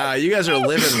 Nah, you guys are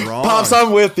living wrong. Pops,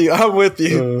 I'm with you.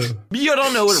 You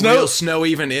don't know what real snow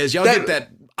even is. Y'all get that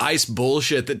ice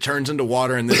bullshit that turns into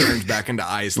water and then turns back into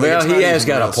ice. Like, Well, it's not he has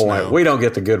even got a real point. snow. We don't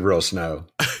get the good real snow.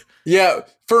 Yeah,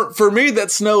 for me,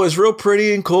 that snow is real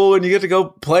pretty and cool, and you get to go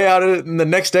play out of it. And the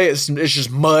next day, it's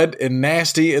just mud and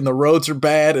nasty, and the roads are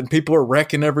bad, and people are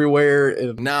wrecking everywhere.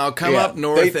 And Now come up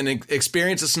north and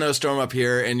experience a snowstorm up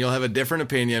here, and you'll have a different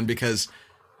opinion because,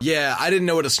 yeah, I didn't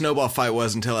know what a snowball fight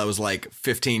was until I was like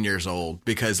 15 years old.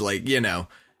 Because, like, you know,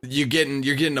 you're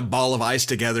getting a ball of ice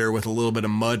together with a little bit of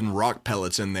mud and rock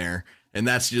pellets in there, and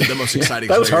that's just the most exciting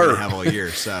thing you're gonna have all year.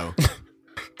 So.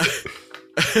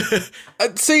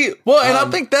 See, well, and I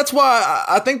think that's why.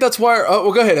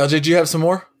 Well, go ahead, LJ. Do you have some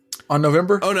more on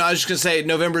November? Oh no, I was just gonna say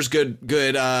November's good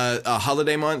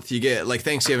holiday month. You get like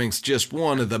Thanksgiving's just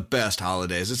one of the best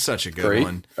holidays. It's such a good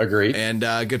one. Agreed. And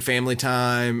good family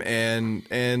time, and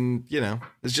you know,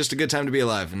 it's just a good time to be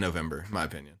alive in November, in my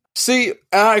opinion. See,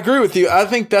 I agree with you. I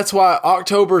think that's why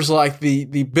October's like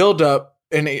the build up,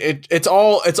 and it's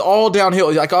all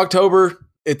downhill. Like October.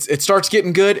 It starts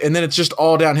getting good, and then it's just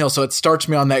all downhill. So it starts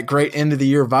me on that great end of the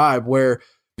year vibe where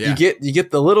you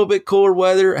get the little bit cooler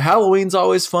weather. Halloween's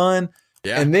always fun,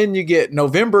 and then you get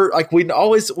November. Like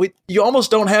you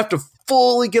almost don't have to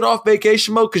fully get off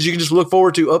vacation mode because you can just look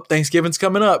forward to Thanksgiving's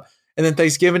coming up, and then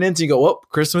Thanksgiving ends, and you go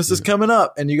Christmas is coming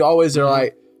up, and you always are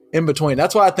like in between.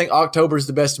 That's why I think October is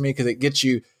the best to me because it gets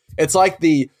you. It's like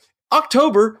the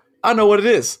October. I know what it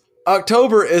is.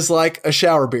 October is like a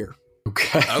shower beer.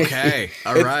 Okay.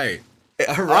 All right.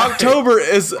 October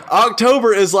is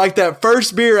like that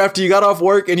first beer after you got off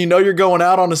work and you know you're going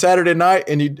out on a Saturday night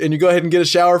and you go ahead and get a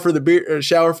shower for the beer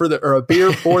or a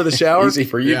beer for the shower. Easy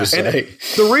for you to say.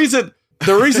 The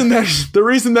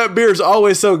reason that beer is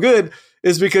always so good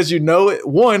is because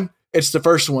it's the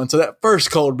first one. So that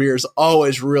first cold beer is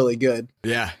always really good.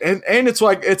 Yeah. And it's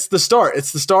like it's the start.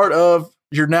 It's the start of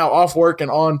you're now off work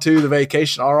and on to the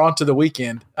vacation or on to the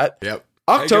weekend. Yep.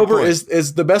 October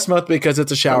is the best month because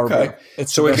it's a shower beer.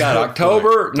 So we've got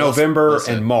October, November,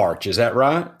 and March. Is that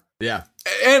right? Yeah.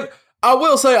 And I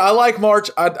will say I like March.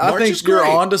 I think you're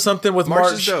on to something with March.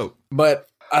 March is dope. But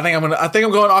I think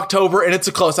I'm going October, and it's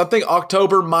a close. I think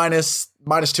October minus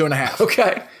 2.5.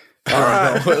 Okay. All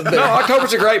right. No,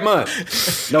 October's a great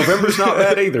month. November's not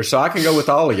bad either, so I can go with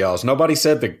all of y'all's. Nobody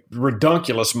said the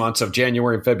redunculous months of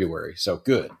January and February, so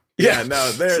good. Yeah,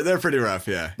 no, they're pretty rough,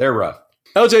 yeah. They're rough.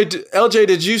 LJ,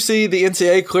 did you see the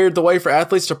NCAA cleared the way for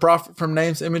athletes to profit from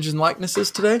names, images, and likenesses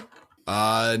today?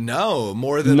 No,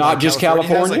 more than not just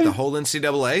California, has, like the whole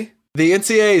NCAA. The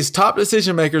NCAA's top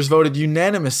decision makers voted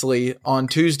unanimously on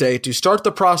Tuesday to start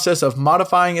the process of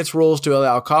modifying its rules to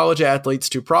allow college athletes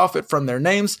to profit from their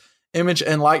names, image,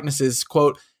 and likenesses,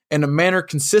 quote, in a manner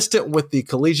consistent with the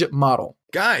collegiate model.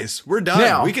 Guys, we're done.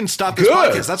 Now, we can stop this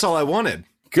podcast. That's all I wanted.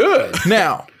 Good.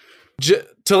 Now,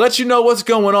 to let you know what's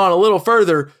going on a little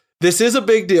further, this is a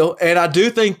big deal, and I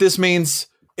do think this means,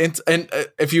 and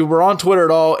if you were on Twitter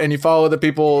at all and you follow the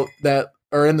people that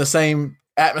are in the same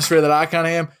atmosphere that I kind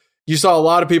of am, you saw a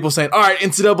lot of people saying, all right,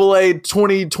 NCAA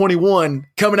 2021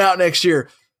 coming out next year.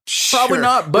 Probably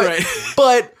not, but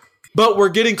right. but we're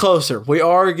getting closer. We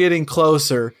are getting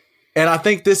closer, and I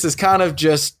think this is kind of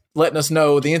just letting us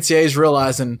know the NCAA is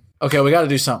realizing, okay, we got to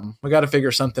do something. We got to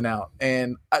figure something out.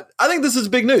 And I think this is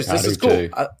big news. This is cool.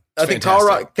 I think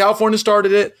California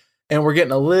started it, and we're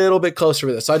getting a little bit closer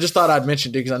with this. So I just thought I'd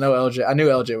mention it because I knew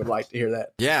LJ would like to hear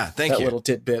that. Yeah, thank you. That little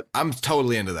tidbit. I'm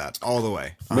totally into that all the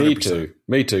way. 100%.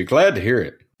 Me too. Glad to hear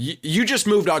it. You just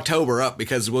moved October up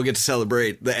because we'll get to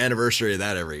celebrate the anniversary of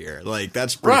that every year. Like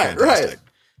that's pretty fantastic.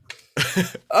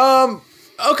 Right.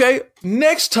 Okay.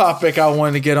 Next topic I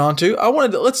wanted to get onto.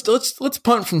 Let's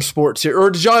punt from sports here.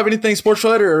 Or did y'all have anything sports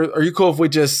related, or are you cool if we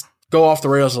just go off the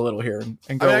rails a little here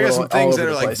and go? I got some things that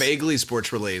are like vaguely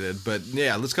sports related, but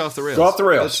yeah, let's go off the rails. Go off the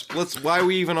rails. Let's why are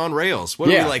we even on rails? What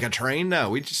are we, like a train? No,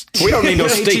 we don't need no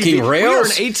stinking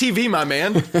rails. We're an ATV, my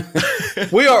man.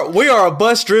 we are a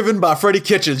bus driven by Freddie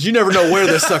Kitchens. You never know where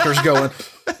this sucker's going.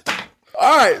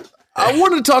 All right. I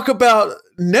wanted to talk about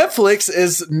Netflix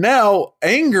is now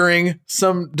angering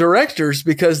some directors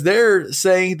because they're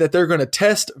saying that they're going to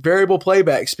test variable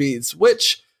playback speeds,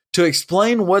 which, to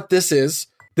explain what this is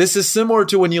similar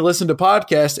to when you listen to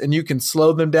podcasts and you can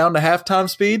slow them down to halftime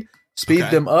speed,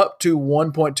 them up to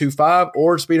 1.25,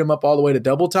 or speed them up all the way to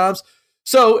double times.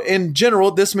 So in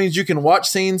general, this means you can watch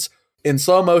scenes in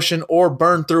slow motion or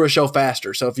burn through a show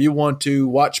faster. So if you want to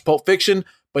watch Pulp Fiction,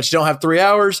 but you don't have 3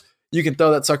 hours, you can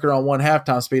throw that sucker on 1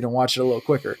 halftime speed and watch it a little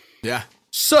quicker. Yeah.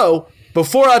 So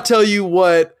before I tell you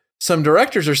what some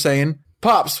directors are saying,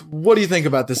 Pops, what do you think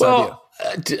about this idea?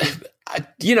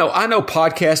 I know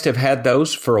podcasts have had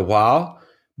those for a while,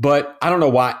 but I don't know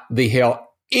why the hell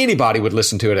anybody would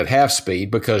listen to it at half speed,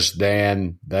 because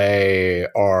then they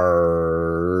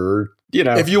are,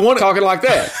 if you want talking like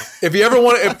that. If you ever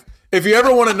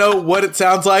want to know what it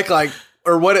sounds like,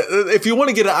 or if you want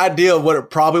to get an idea of what it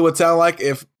probably would sound like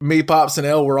if me, Pops, and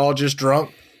Elle were all just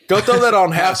drunk, go throw that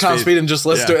on halftime speed and just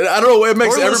listen to it. I don't know. It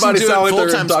makes everybody sound like they're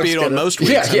full-time speed on most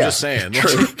weeks. I'm just saying.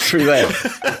 True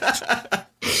that.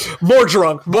 More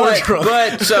drunk.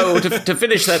 But so to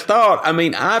finish that thought, I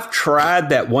mean, I've tried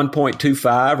that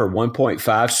 1.25 or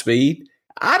 1.5 speed.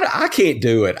 I can't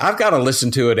do it. I've got to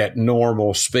listen to it at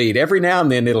normal speed. Every now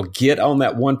and then it'll get on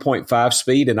that 1.5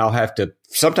 speed, and I'll have to.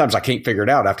 Sometimes I can't figure it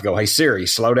out. I have to go, hey Siri,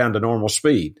 slow down to normal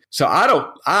speed. So I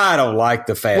don't like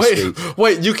the fast speed.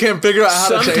 Wait, you can't figure out how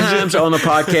to change it? Sometimes on the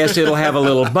podcast it'll have a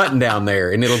little button down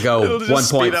there, and it'll go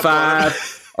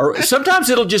 1.5. Or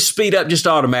sometimes it'll just speed up just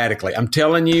automatically. I'm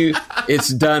telling you,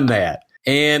 it's done that.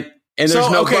 And there's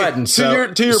no button.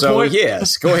 To your point.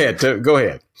 Yes, go ahead. Go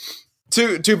ahead.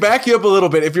 To back you up a little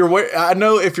bit, if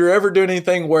you're ever doing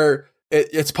anything where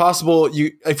it's possible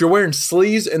if you're wearing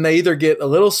sleeves and they either get a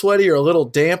little sweaty or a little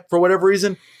damp for whatever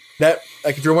reason, that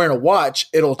like if you're wearing a watch,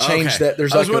 it'll change that.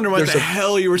 I was wondering what the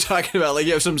hell you were talking about. Like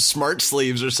you have some smart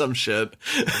sleeves or some shit.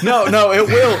 No, it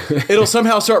will. It'll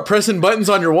somehow start pressing buttons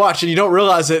on your watch and you don't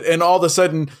realize it. And all of a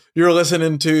sudden you're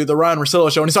listening to the Ryan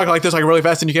Russillo show and he's talking like this, like really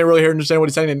fast, and you can't really understand what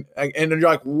he's saying. And you're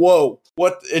like, whoa,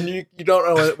 what? And you don't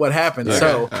know what happened. Okay,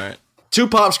 so all right. To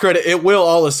Pop's credit, it will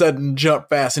all of a sudden jump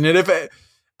fast. And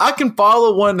I can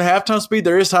follow 1 halftime speed.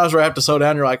 There is times where I have to slow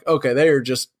down. You're like, okay,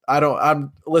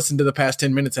 I'm listening to the past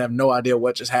 10 minutes and have no idea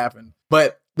what just happened.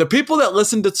 But the people that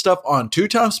listen to stuff on 2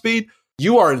 times speed,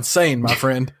 you are insane, my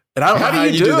friend. And I don't know how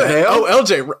you do that. Oh,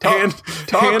 LJ,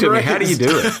 talk to me. How do you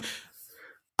do it?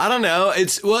 I don't know.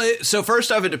 So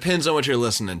first off, it depends on what you're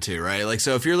listening to, right? Like,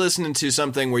 so if you're listening to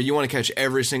something where you want to catch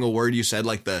every single word you said,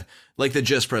 like the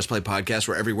Just Press Play podcast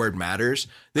where every word matters,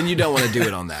 then you don't want to do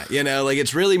it on that. Like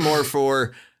it's really more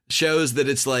for shows that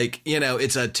it's like,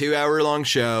 it's a 2-hour long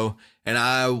show and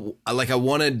I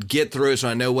want to get through it so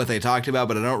I know what they talked about,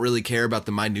 but I don't really care about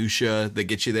the minutia that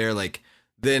gets you there. Like,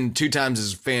 then 2 times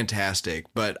is fantastic.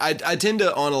 But I tend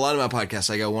to, on a lot of my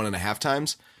podcasts, I go 1.5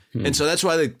 times. And so that's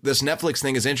why this Netflix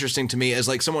thing is interesting to me as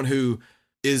like someone who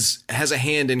has a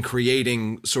hand in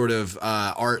creating sort of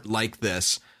art like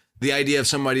this. The idea of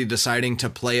somebody deciding to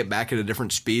play it back at a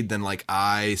different speed than like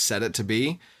I set it to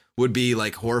be would be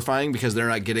like horrifying because they're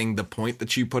not getting the point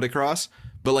that you put across.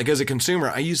 But like as a consumer,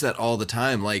 I use that all the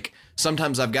time. Like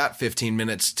sometimes I've got 15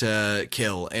 minutes to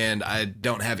kill and I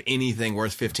don't have anything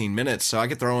worth 15 minutes. So I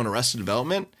could throw in Arrested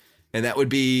Development. And that would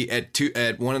be at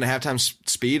 1.5 times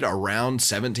speed, around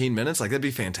 17 minutes. Like that'd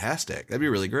be fantastic. That'd be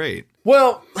really great.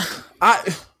 Well,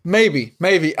 maybe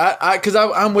because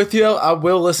I'm with you. I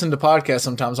will listen to podcasts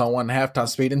sometimes on 1.5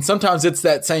 times speed, and sometimes it's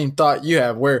that same thought you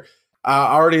have where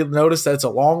I already noticed that it's a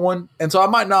long one, and so I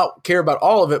might not care about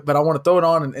all of it, but I want to throw it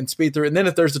on and speed through it. And then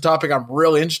if there's a topic I'm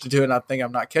really interested to and I think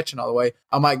I'm not catching all the way,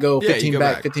 I might go 15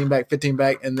 back, 15 back, 15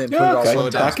 back, and then put it all slow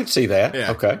down. I could see that.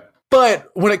 Yeah. Okay. But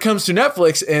when it comes to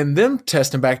Netflix and them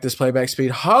testing back this playback speed,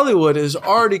 Hollywood is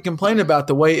already complaining about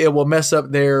the way it will mess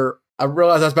up their. I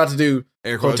realized I was about to do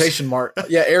air quotes. Quotation mark,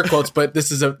 air quotes, but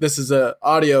this is a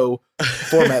audio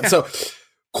format. So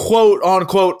quote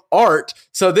unquote art.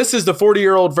 So this is the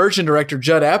 40-year-old Virgin director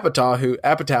Judd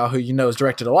Apatow, who you know has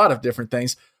directed a lot of different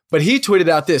things. But he tweeted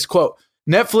out this quote: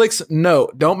 "Netflix, no,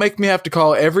 don't make me have to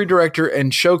call every director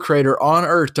and show creator on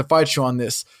earth to fight you on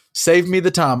this. Save me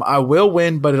the time. I will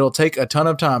win, but it'll take a ton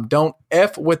of time. Don't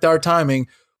F with our timing.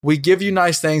 We give you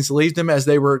nice things, leave them as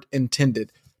they were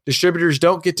intended. Distributors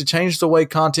don't get to change the way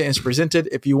content is presented.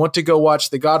 If you want to go watch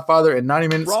The Godfather in 90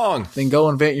 minutes, Wrong. Then go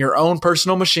invent your own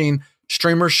personal machine.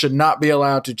 Streamers should not be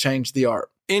allowed to change the art."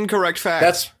 Incorrect fact.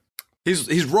 That's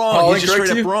He's wrong. All He's just incorrect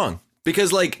straight to up you? wrong.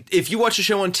 Because like if you watch a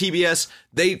show on TBS,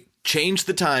 they change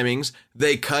the timings,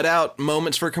 they cut out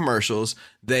moments for commercials,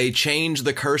 they change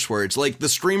the curse words. Like the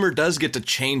streamer does get to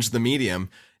change the medium.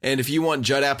 And if you want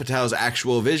Judd Apatow's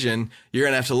actual vision, you're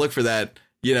gonna have to look for that,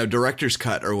 director's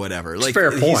cut or whatever. Like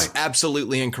fair he's point.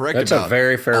 absolutely incorrect. That's about a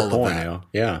very fair all of point, that. Neil.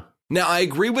 Yeah. Now, I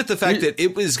agree with the fact that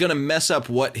it was going to mess up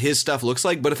what his stuff looks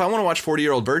like, but if I want to watch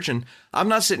 40-Year-Old Virgin, I'm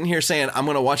not sitting here saying I'm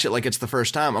going to watch it like it's the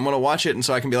first time. I'm going to watch it and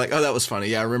so I can be like, oh, that was funny.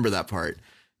 Yeah, I remember that part.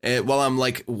 While I'm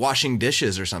like washing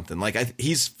dishes or something. Like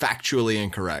he's factually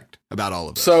incorrect about all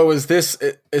of this. so. Is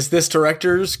this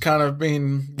directors kind of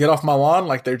being get off my lawn?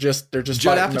 Like they're just Judd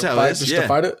fighting the Apatow fight is, just yeah. to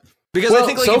fight it? Because Well, I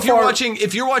think like so if you're far-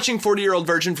 watching 40-Year-Old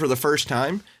Virgin for the first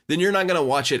time, then you're not going to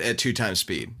watch it at 2 times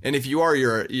speed. And if you are,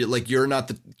 you're not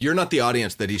the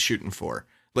audience that he's shooting for.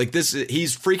 Like this,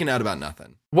 he's freaking out about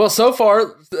nothing. Well, so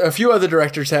far, a few other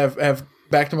directors have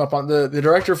backed him up on the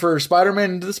director for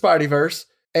Spider-Man Into the Spideyverse,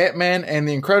 Ant-Man, and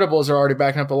The Incredibles are already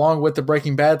backing up along with the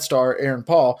Breaking Bad star Aaron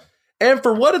Paul. And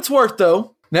for what it's worth,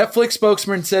 though, Netflix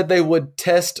spokesman said they would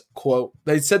test, quote,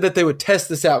 they said that they would test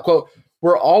this out, quote,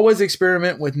 "We're always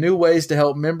experiment with new ways to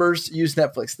help members use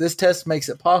Netflix. This test makes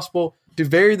it possible to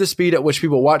vary the speed at which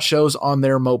people watch shows on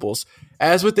their mobiles.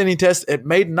 As with any test, it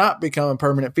may not become a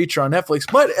permanent feature on Netflix,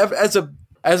 but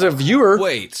as a viewer,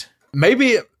 Wait.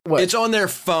 maybe what? It's on their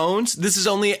phones. This is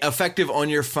only effective on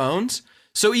your phones.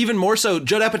 So even more so,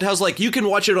 Judd Apatow's like, you can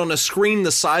watch it on a screen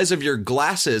the size of your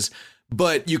glasses,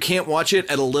 but you can't watch it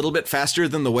at a little bit faster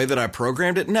than the way that I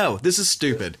programmed it. No, this is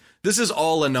stupid. This is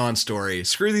all a non-story.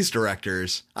 Screw these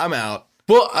directors. I'm out.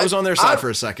 Well, I was on their side for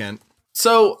a second.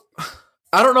 So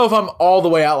I don't know if I'm all the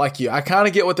way out like you. I kind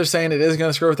of get what they're saying. It is going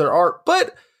to screw with their art,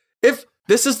 but if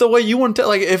this is the way you want to,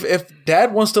 like, if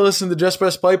Dad wants to listen to Just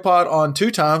Press Play Pod on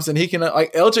 2 times, and he can,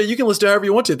 like LJ, you can listen to however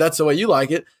you want to. That's the way you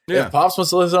like it. Yeah. If Pops wants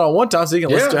to listen on 1 time, so he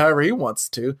can listen to however he wants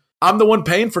to. I'm the one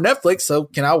paying for Netflix, so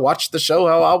can I watch the show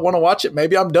how I want to watch it?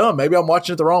 Maybe I'm dumb. Maybe I'm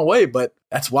watching it the wrong way, but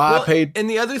that's why I paid. And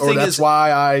the other or thing that's is,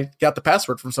 why I got the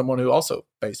password from someone who also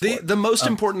pays for it. the most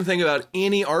important thing about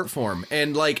any art form,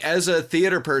 and like as a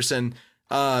theater person,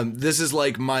 this is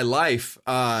like my life.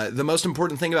 The most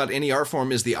important thing about any art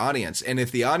form is the audience. And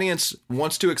if the audience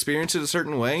wants to experience it a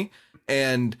certain way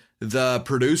and the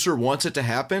producer wants it to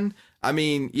happen, I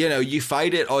mean, you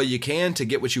fight it all you can to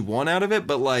get what you want out of it.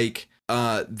 But like,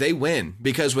 they win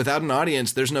because without an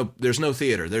audience, there's no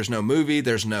theater, there's no movie,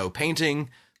 there's no painting,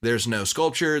 there's no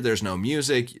sculpture, there's no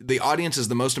music. The audience is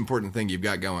the most important thing you've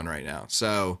got going right now.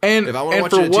 So if I want to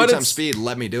watch it at 2 times speed,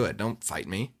 let me do it. Don't fight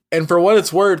me. And for what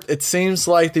it's worth, it seems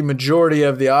like the majority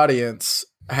of the audience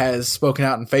has spoken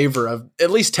out in favor of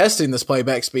at least testing this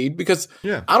playback speed because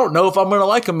I don't know if I'm going to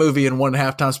like a movie in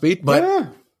 1.5 times speed, but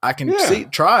I can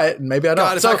try it and maybe I don't.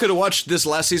 God, if I could have watched this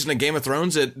last season of Game of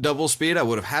Thrones at double speed, I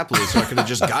would have happily, so I could have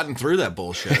just gotten through that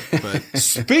bullshit. But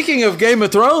speaking of Game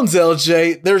of Thrones,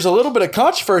 LJ, there's a little bit of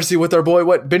controversy with our boy,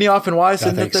 Benioff and Weiss.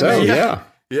 I think so,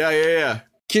 yeah.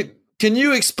 Can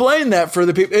you explain that for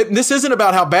the people? This isn't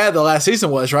about how bad the last season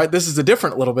was, right? This is a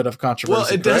different little bit of controversy.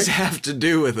 Well, it does have to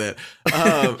do with it.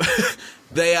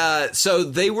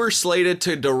 They were slated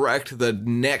to direct the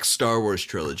next Star Wars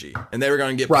trilogy, and they were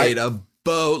going to get paid a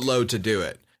boatload to do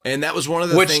it. And that was one of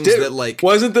the things that, like,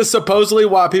 wasn't this supposedly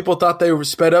why people thought they were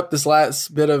sped up this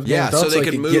last bit of Game of Thrones so they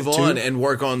could move on and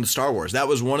work on Star Wars. That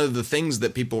was one of the things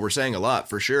that people were saying a lot,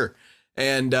 for sure.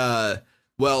 And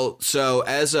well, so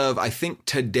as of, I think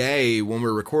today, when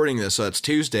we're recording this, so it's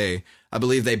Tuesday, I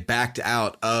believe they backed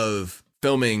out of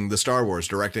filming the Star Wars,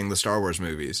 directing the Star Wars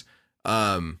movies.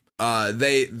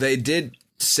 They did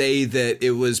say that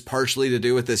it was partially to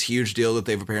do with this huge deal that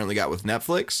they've apparently got with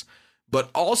Netflix, but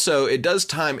also it does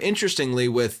time interestingly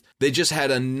with, they just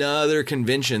had another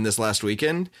convention this last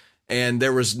weekend, and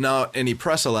there was not any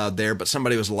press allowed there, but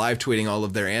somebody was live tweeting all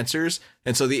of their answers.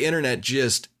 And so the internet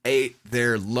just ate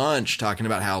their lunch talking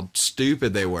about how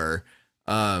stupid they were.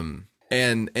 And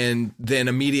then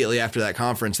immediately after that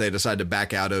conference, they decided to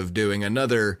back out of doing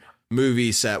another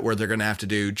movie set where they're going to have to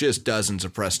do just dozens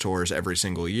of press tours every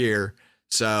single year.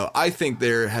 So I think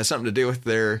there has something to do with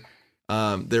their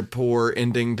their poor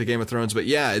ending to Game of Thrones. But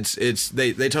yeah,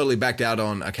 they totally backed out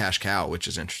on a cash cow, which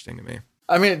is interesting to me.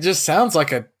 I mean, it just sounds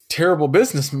like a terrible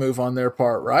business move on their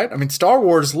part, right? I mean, Star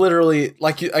Wars literally,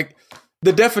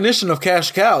 the definition of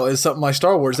cash cow is something like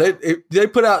Star Wars. They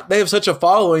have such a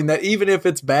following that even if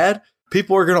it's bad,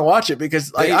 people are going to watch it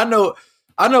because I know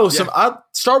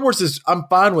Star Wars I'm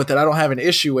fine with it. I don't have an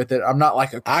issue with it. I'm not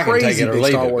like a crazy big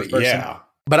Star Wars person. Yeah.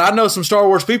 But I know some Star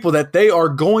Wars people that they are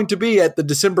going to be at the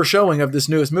December showing of this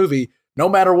newest movie, no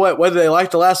matter what, whether they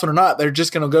like the last one or not, they're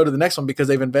just going to go to the next one because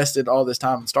they've invested all this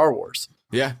time in Star Wars.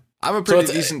 Yeah. I'm a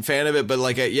pretty decent fan of it, but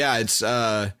it's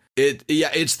the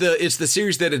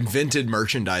series that invented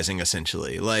merchandising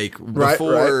essentially. Like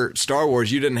before Star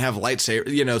Wars, you didn't have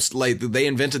lightsabers, like they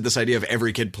invented this idea of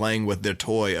every kid playing with their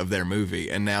toy of their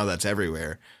movie, and now that's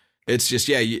everywhere. It's just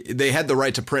they had the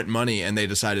right to print money and they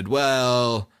decided,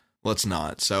 well, let's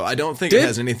not. So I don't think it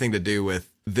has anything to do with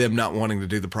them not wanting to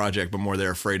do the project, but more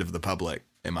they're afraid of the public,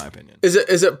 in my opinion. Is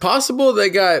it possible they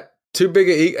got too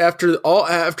big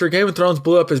after Game of Thrones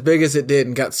blew up as big as it did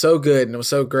and got so good and it was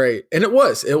so great, and it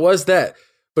was that.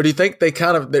 But do you think they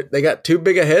got too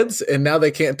big of heads and now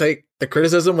they can't take the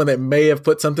criticism when they may have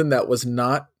put something that was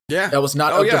not up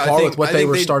to par with what they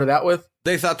were started out with?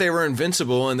 They thought they were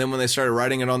invincible, and then when they started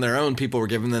writing it on their own, people were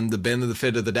giving them the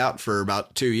benefit of the doubt for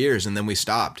about 2 years, and then we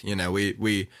stopped.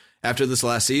 We after this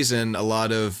last season, a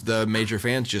lot of the major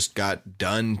fans just got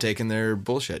done taking their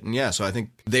bullshit. And so I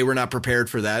think they were not prepared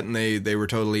for that, and they were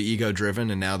totally ego driven,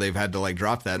 and now they've had to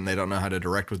drop that, and they don't know how to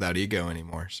direct without ego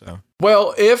anymore. So,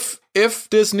 well, if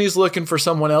Disney's looking for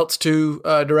someone else to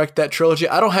direct that trilogy,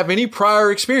 I don't have any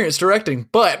prior experience directing,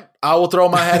 but I will throw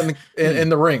my hat in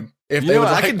the ring. If they would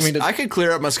like me to, I could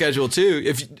clear up my schedule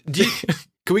too.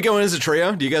 Can we go in as a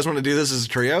trio? Do you guys want to do this as a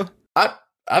trio?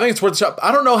 I think it's worth a shot.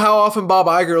 I don't know how often Bob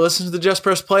Iger listens to the Just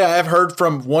Press Play. I have heard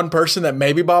from one person that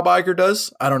maybe Bob Iger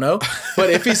does. I don't know. But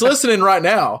if he's listening right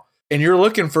now and you're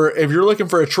looking for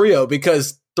a trio,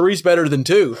 because 3's better than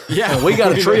 2. Yeah. We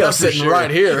got a trio sitting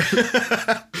right here.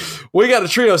 We got a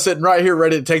trio sitting right here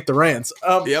ready to take the rants.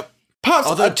 Yep.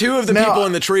 Although 2 of the people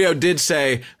in the trio did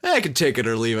say, I could take it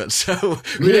or leave it. So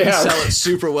we didn't sell it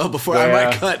super well before. I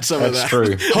might cut some of that. That's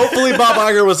true. Hopefully Bob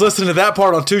Iger was listening to that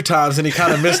part on 2 times and he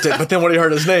kind of missed it. But then when he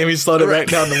heard his name, he slowed it back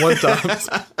down to 1 time.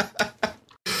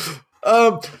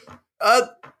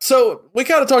 So we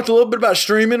kind of talked a little bit about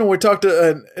streaming, and we talked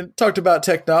about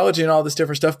technology and all this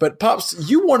different stuff. But Pops,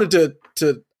 you wanted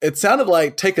to it sounded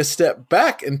like take a step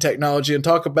back in technology and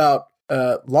talk about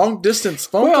long distance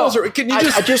phone calls, or can you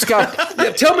just? I just got.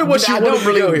 Tell me what you want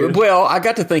to go here. Well, I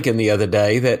got to thinking the other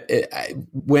day that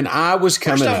when I was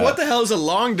coming up, what the hell is a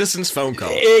long distance phone call?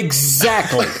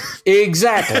 Exactly.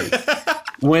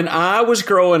 When I was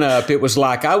growing up, it was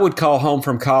like I would call home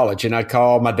from college and I'd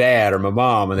call my dad or my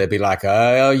mom, and they'd be like,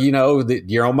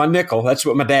 you're on my nickel. That's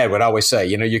what my dad would always say.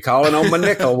 You're calling on my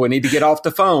nickel. We need to get off the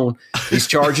phone. These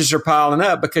charges are piling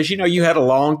up because, you had a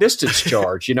long distance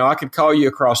charge. I could call you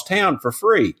across town for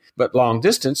free, but long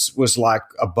distance was like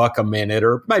 $1 a minute,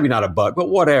 or maybe not $1, but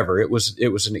whatever. It was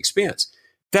an expense.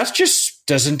 That just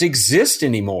doesn't exist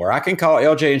anymore. I can call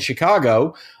LJ in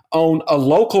Chicago on a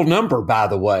local number, by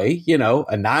the way, a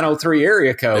 903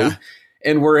 area code. Yeah.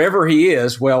 And wherever he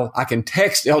is, well, I can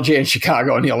text LJ in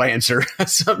Chicago and he'll answer.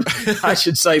 I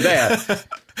should say that.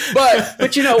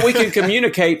 But we can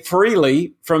communicate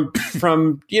freely from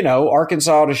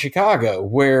Arkansas to Chicago,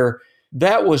 where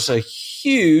that was a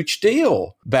huge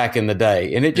deal back in the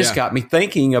day. And it just got me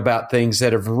thinking about things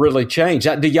that have really changed.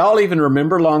 Do y'all even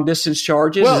remember long distance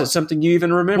charges? Is it something you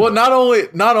even remember? Well, not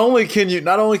only can you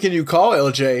call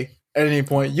LJ at any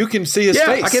point, you can see his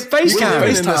face. I get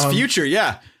FaceTime in this future.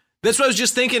 Yeah. That's what I was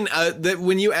just thinking, that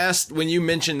when you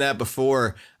mentioned that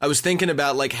before, I was thinking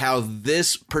about how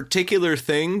this particular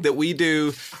thing that we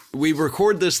do, we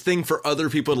record this thing for other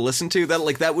people to listen to.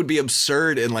 That would be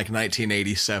absurd in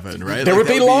 1987, right? There would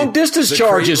be long distance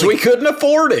charges. We couldn't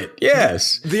afford it.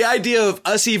 Yes. The idea of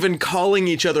us even calling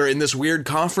each other in this weird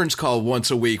conference call once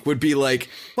a week would be well,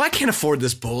 I can't afford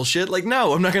this bullshit.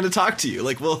 No, I'm not going to talk to you.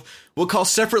 We'll call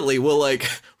separately. We'll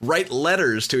write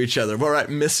letters to each other. We'll write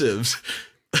missives.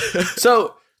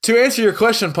 So to answer your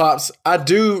question, Pops, I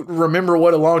do remember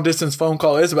what a long distance phone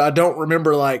call is, but I don't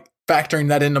remember factoring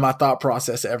that into my thought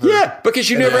process ever. Yeah, because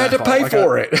you never had to pay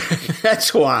for it.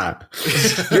 That's why.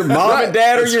 Your mom and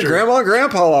dad or your grandma and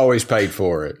grandpa always paid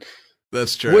for it.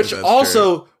 That's true.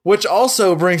 Which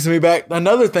also brings me back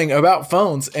another thing about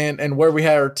phones and where we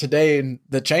are today and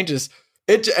the changes.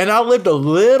 And I lived a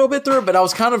little bit through it, but I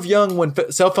was kind of young when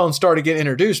cell phones started getting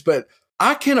introduced. But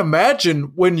I can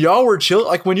imagine when y'all were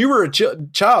when you were a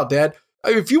child, Dad,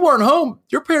 if you weren't home,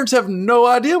 your parents have no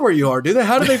idea where you are, do they?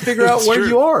 How do they figure out where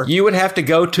you are? You would have to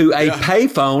go to a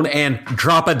payphone and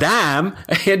drop a dime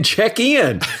and check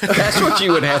in. That's what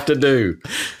you would have to do.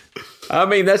 I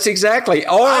mean, that's exactly.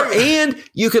 And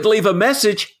you could leave a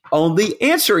message on the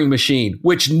answering machine,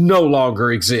 which no longer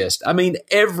exists. I mean,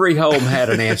 every home had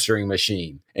an answering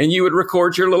machine, and you would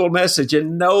record your little message,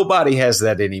 and nobody has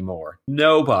that anymore.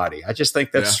 Nobody. I just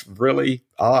think that's really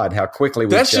odd how quickly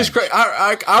we. That's just great.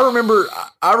 I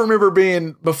remember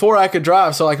being before I could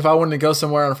drive. So like, if I wanted to go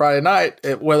somewhere on a Friday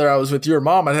night, whether I was with you or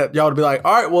mom, y'all would be like,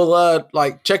 all right, well,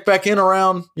 like check back in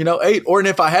around 8, or and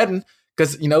if I hadn't.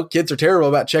 Because, kids are terrible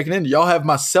about checking in. Y'all have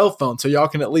my cell phone, so y'all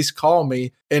can at least call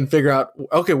me and figure out,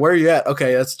 okay, where are you at?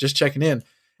 Okay, that's just checking in.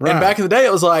 Right. And back in the day,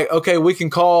 it was like, okay,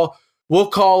 we'll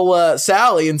call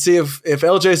Sally and see if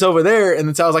LJ's over there. And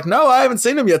then Sally's like, no, I haven't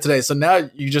seen him yet today. So now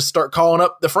you just start calling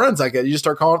up the friends I get. You just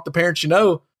start calling up the parents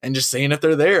and just seeing if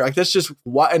they're there. Like, that's just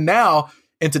why. And now,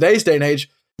 in today's day and age,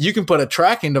 you can put a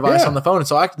tracking device on the phone. And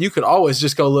so you could always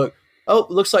just go look. Oh,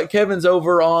 looks like Kevin's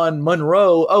over on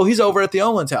Monroe. Oh, he's over at the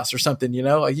Owens house or something,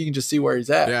 Like, you can just see where he's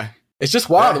at. Yeah. It's just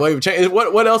wild the way we've changed.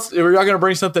 What else? Are y'all going to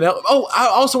bring something else? Oh, I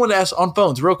also want to ask on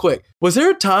phones real quick. Was there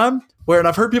a time where, and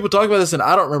I've heard people talk about this and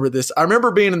I don't remember this. I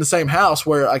remember being in the same house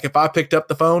where, like, if I picked up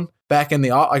the phone back in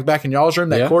y'all's room,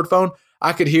 that cord phone,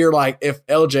 I could hear, like, if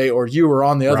LJ or you were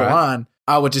on the other line,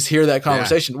 I would just hear that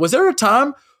conversation. Was there a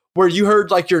time where you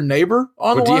heard, like, your neighbor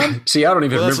on the line? See, I don't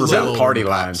even remember about party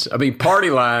lines. I mean, party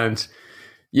lines.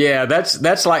 Yeah,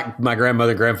 that's like my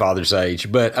grandfather's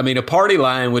age. But I mean, a party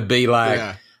line would be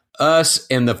like us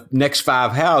and the next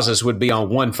 5 houses would be on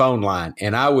one phone line.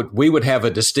 And we would have a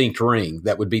distinct ring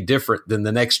that would be different than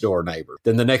the next door neighbor,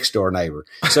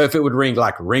 So if it would ring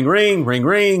like ring, ring, ring,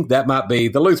 ring, that might be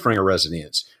the Luthringer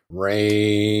residence.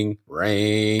 Ring,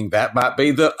 ring, that might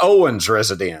be the Owens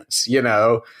residence,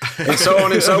 and so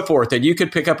on and so forth. And you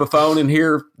could pick up a phone and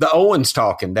hear the Owens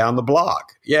talking down the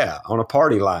block. Yeah, on a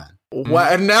party line. Wow.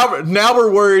 And now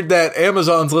we're worried that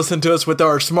Amazon's listening to us with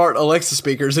our smart Alexa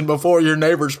speakers, and before your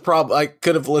neighbors probably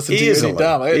could have listened to you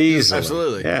anytime. Easily.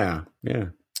 Absolutely. Yeah.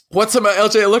 What's about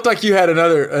LJ? It looked like you had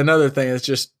another thing that's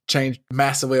just changed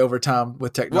massively over time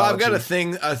with technology. Well, I've got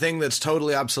a thing that's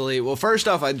totally obsolete. Well, first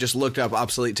off, I just looked up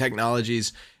obsolete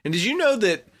technologies, and did you know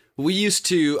that we used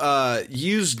to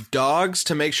use dogs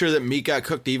to make sure that meat got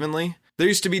cooked evenly? There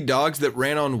used to be dogs that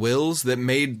ran on wheels that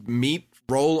made meat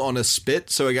roll on a spit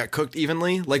so it got cooked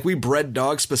evenly. Like, we bred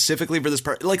dogs specifically for this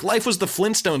part. Like, life was the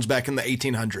Flintstones back in the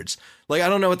 1800s. Like, I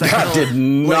don't know what the hell. I did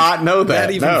not know that.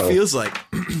 That even feels like.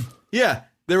 Yeah.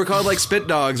 They were called like spit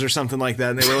dogs or something like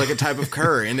that. And they were like a type of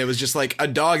cur. And it was just like a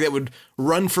dog that would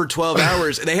run for 12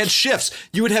 hours. And they had shifts.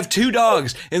 You would have 2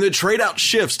 dogs and they'd trade out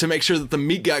shifts to make sure that the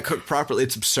meat got cooked properly.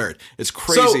 It's absurd. It's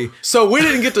crazy. So we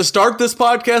didn't get to start this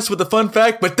podcast with a fun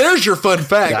fact, but there's your fun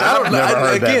fact. I've never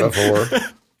heard that before.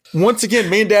 Once again,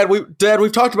 me and Dad,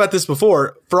 we've talked about this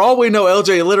before. For all we know,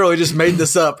 LJ literally just made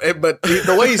this up. But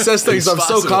the way he says things, I'm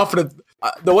so confident.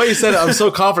 The way he said it, I'm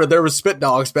so confident there was spit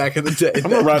dogs back in the day. I'm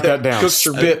going to write that down.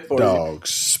 Spit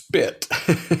dogs. Spit.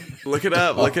 Look it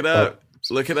up. Look it up.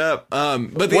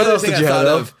 But the other thing I thought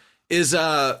of is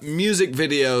music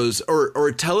videos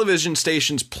or television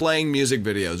stations playing music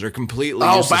videos are completely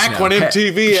back when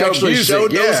MTV actually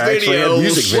showed those videos.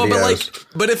 Music videos.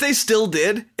 But if they still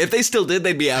did,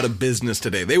 they'd be out of business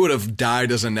today. They would have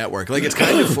died as a network. Like, it's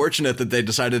kind of fortunate that they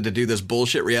decided to do this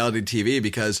bullshit reality TV,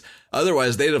 because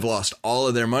otherwise they'd have lost all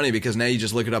of their money, because now you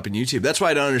just look it up on YouTube. That's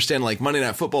why I don't understand, like, Monday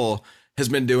Night Football has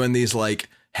been doing these, like,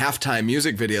 halftime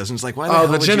music videos, and it's like, why the hell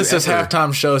the Genesis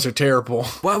halftime shows are terrible.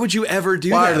 Why would you ever do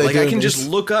that? Like, I can just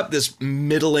look up this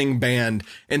middling band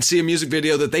and see a music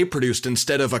video that they produced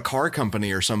instead of a car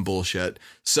company or some bullshit.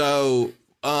 So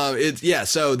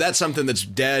so that's something that's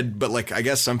dead, but like, I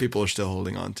guess some people are still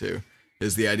holding on to,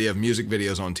 is the idea of music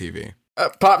videos on TV.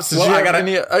 Pops,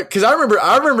 because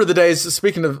I remember the days,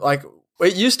 speaking of, like,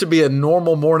 it used to be a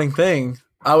normal morning thing.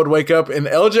 I would wake up and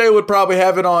LJ would probably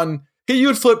have it on. You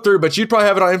would flip through, but you'd probably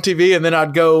have it on MTV, and then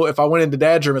I'd go, if I went into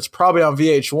Dad's room, it's probably on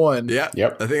VH1. Yeah,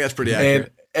 yep. I think that's pretty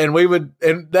accurate. And we would,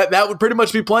 and that would pretty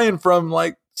much be playing from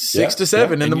like 6 to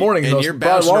 7 in the morning. And you're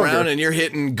bouncing around, and you're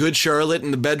hitting Good Charlotte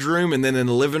in the bedroom, and then in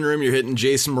the living room you're hitting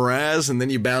Jason Mraz, and then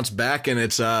you bounce back, and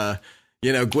it's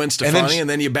Gwen Stefani, and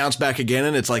then you bounce back again,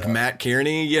 and it's like Matt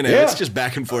Kearney. It's just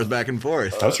back and forth, back and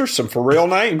forth. Those are some for real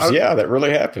names. That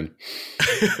really happened.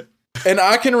 And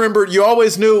I can remember, you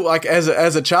always knew, like, as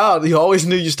a child, you always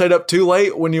knew you stayed up too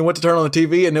late when you went to turn on the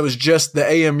TV, and it was just the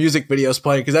AM music videos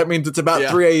playing, because that means it's about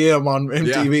 3 a.m. on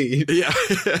MTV. Yeah.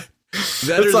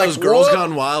 That It's are like, those Girls what?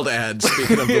 Gone Wild ads,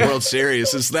 speaking of the World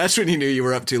Series. That's when you knew you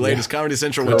were up too late. As Comedy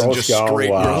Central went to Girls just Gone straight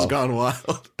Wild. Girls Gone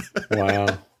Wild.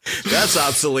 Wow. That's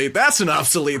obsolete. That's an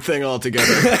obsolete thing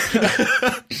altogether.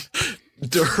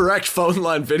 Direct phone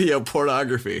line video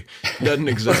pornography doesn't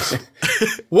exist.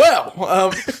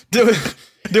 Well,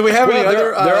 do we have any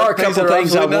other? There are a couple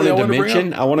things I wanted to bring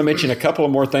mention. up? I want to mention a couple of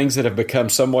more things that have become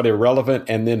somewhat irrelevant,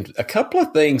 and then a couple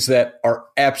of things that are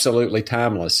absolutely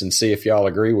timeless, and see if y'all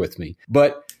agree with me.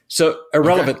 But so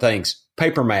irrelevant things,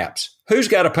 paper maps. Who's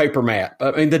got a paper map?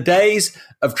 I mean, the days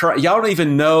of y'all don't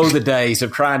even know the days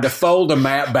of trying to fold a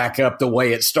map back up the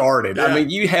way it started. I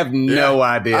mean, you have no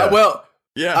idea.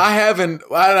 Yeah. I haven't.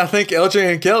 I think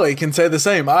LJ and Kelly can say the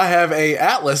same. I have a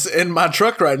atlas in my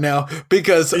truck right now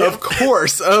because, of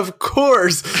course,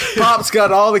 Pop's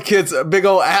got all the kids big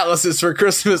old atlases for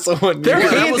Christmas. They're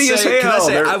handy as hell. Can I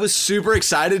say, They're- I was super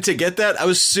excited to get that.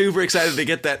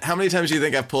 How many times do you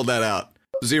think I've pulled that out?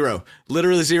 Zero.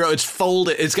 Literally zero. It's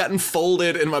folded. It's gotten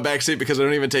folded in my backseat because I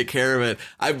don't even take care of it.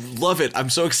 I love it.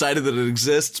 I'm so excited that it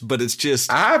exists, but it's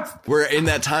just we're in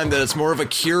that time that it's more of a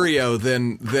curio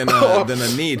than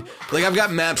a need. Like I've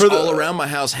got maps all around my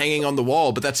house hanging on the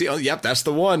wall, but that's the that's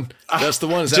the one. That's the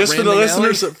one. Is that just for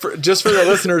the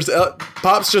listeners?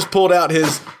 Pop's just pulled out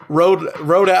his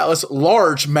road atlas,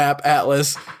 large map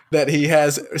atlas that he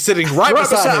has sitting right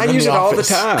beside him. I use it all the office.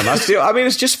 time. I mean,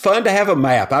 it's just fun to have a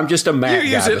map. I'm just a map guy.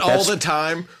 You use it but all that's- the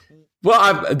time. Well,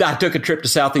 I took a trip to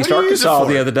Southeast What do you use it Arkansas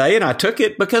for? the other day, and I took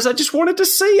it because I just wanted to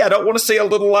see. I don't want to see a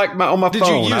little like on my Did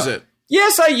phone. you use it?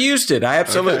 Yes, I used it. I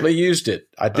absolutely used it.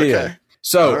 I did. Okay.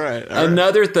 So All right.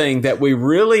 another thing that we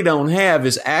really don't have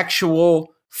is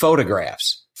actual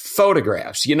photographs.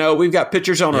 Photographs. You know, we've got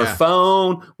pictures on our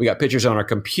phone. We got pictures on our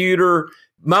computer.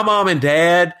 My mom and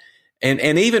dad, and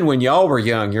even when y'all were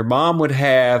young, your mom would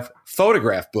have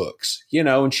photograph books, you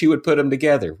know, and she would put them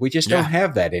together. We just don't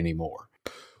have that anymore.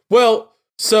 Well,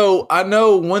 so I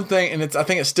know one thing, and I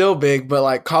think it's still big, but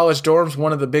like college dorms,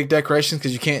 one of the big decorations,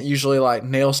 because you can't usually like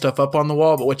nail stuff up on the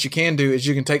wall, but what you can do is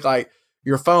you can take like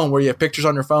your phone where you have pictures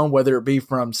on your phone, whether it be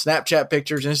from Snapchat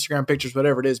pictures, Instagram pictures,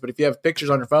 whatever it is. But if you have pictures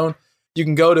on your phone, you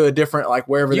can go to a different, like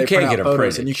wherever You they can print get out them photos,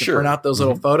 printed, and you can sure. print out those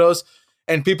little photos,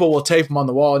 and people will tape them on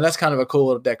the wall, and that's kind of a cool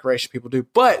little decoration people do.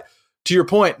 But to your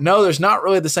point, no, there's not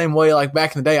really the same way like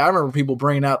back in the day. I remember people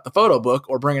bringing out the photo book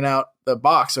or bringing out the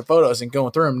box of photos and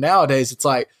going through them. Nowadays, it's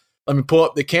like, let me pull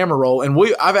up the camera roll. And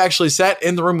I've actually sat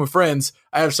in the room with friends.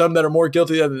 I have some that are more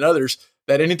guilty than others,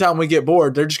 that anytime we get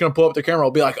bored, they're just going to pull up the camera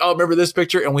roll, be like, oh, remember this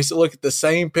picture? And we still look at the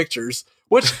same pictures,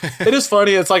 which it is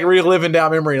funny. It's like reliving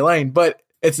down memory lane, but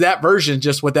it's that version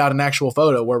just without an actual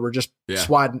photo where we're just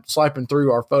swiping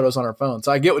through our photos on our phone.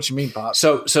 So I get what you mean, Pop.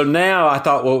 So now I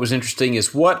thought what was interesting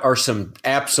is what are some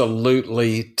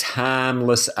absolutely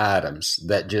timeless items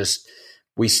that just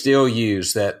we still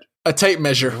use that. A tape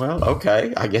measure. Well,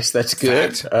 okay, I guess that's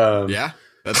good. Yeah,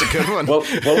 that's a good one. Well,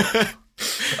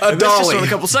 A dolly. In a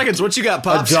couple seconds. What you got, a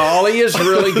Pops? dolly is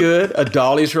really good. A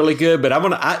dolly is really good, but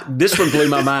this one blew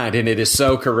my mind, and it is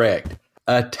so correct.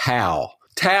 A towel.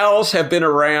 Towels have been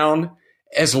around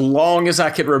as long as I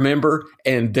can remember,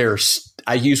 and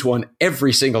I use one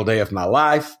every single day of my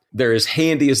life. They're as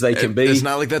handy as they can be. It's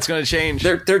not like that's going to change.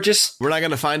 They're just We're not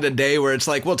going to find a day where it's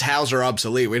like, well, towels are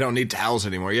obsolete. We don't need towels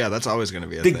anymore. Yeah, that's always going to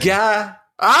be a the thing. guy.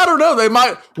 I don't know. They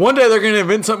might one day they're going to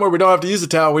invent something where we don't have to use a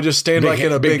towel. We just stand like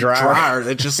in a big dryer.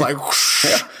 It's just like,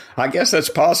 whoosh. I guess that's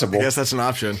possible. I guess that's an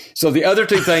option. So the other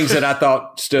two things that I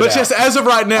thought stood But out. just as of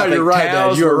right now, I think you're right, Dad.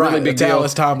 towels You're were a right. really big The towel deal.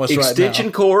 is timeless right now.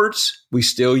 Extension cords. We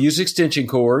still use extension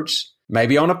cords.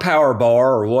 Maybe on a power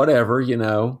bar or whatever, you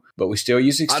know. But we still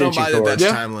use I extension don't buy that cords.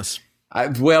 that's timeless.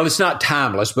 Well, it's not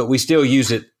timeless, but we still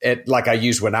use it like I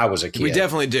used when I was a kid. We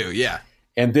definitely do. Yeah.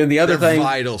 And then the other They're thing,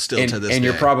 vital still to this and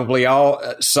you're day. probably all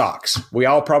socks. We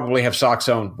all probably have socks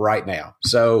on right now.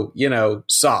 So, you know,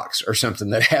 socks are something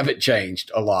that haven't changed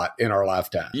a lot in our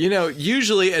lifetime. You know,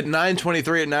 usually at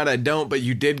 9:23 at night I don't, but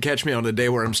you did catch me on a day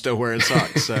where I'm still wearing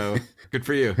socks. So good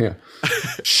for you. Yeah.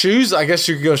 Shoes, I guess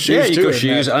you could go shoes Yeah, you too. go in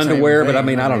shoes, that same underwear, but I vein.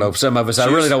 mean, I don't know. Some of us, I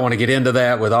really don't want to get into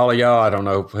that with all of y'all. I don't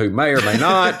know who may or may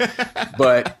not,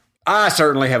 but I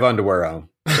certainly have underwear on.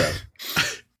 So.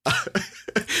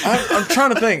 I'm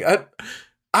trying to think.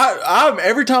 I'm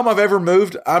every time I've ever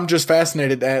moved, I'm just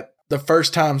fascinated at the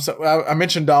first time. So I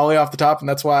mentioned dolly off the top, and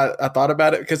that's why I thought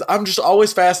about it, because I'm just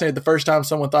always fascinated the first time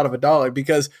someone thought of a dolly,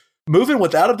 because moving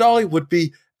without a dolly would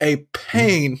be a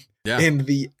pain in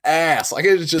the ass. Like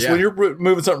it's just when you're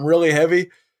moving something really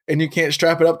heavy and you can't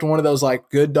strap it up to one of those like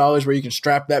good dollies where you can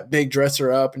strap that big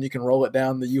dresser up and you can roll it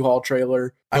down the U-Haul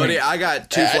trailer. Buddy, I got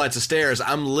 2 flights of stairs.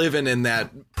 I'm living in that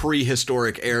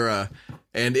prehistoric era.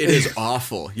 And it is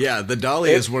awful. Yeah, the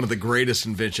dolly is one of the greatest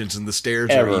inventions, and the stairs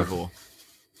Ever. are evil.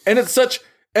 And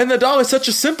the dolly is such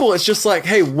a simple. It's just like,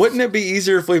 hey, wouldn't it be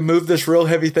easier if we moved this real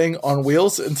heavy thing on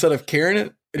wheels instead of carrying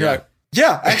it? And you're like,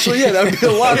 yeah, actually, yeah, that would be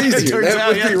a lot easier. turns That out,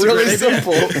 would yeah, be it's a really great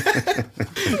simple.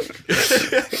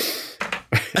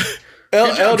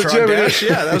 El, did you have any?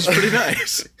 Yeah, that was pretty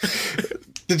nice.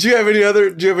 Do you have any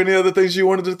other things you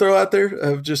wanted to throw out there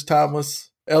of just timeless?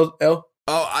 El?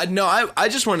 Oh, I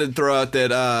just wanted to throw out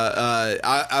that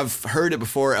I've heard it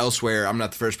before elsewhere. I'm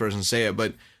not the first person to say it,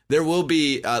 but there will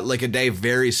be like a day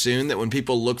very soon that when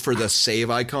people look for the save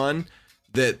icon,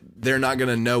 that they're not going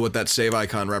to know what that save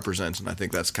icon represents, and I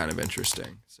think that's kind of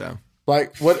interesting. So,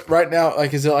 Like what right now?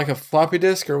 Like, is it like a floppy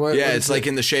disk or what? yeah, what it's like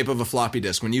in the shape of a floppy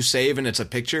disk. When you save and it's a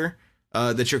picture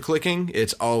that you're clicking,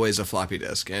 it's always a floppy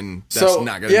disk, and that's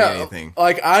not going to be anything.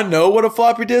 Like, I know what a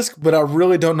floppy disk, but I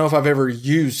really don't know if I've ever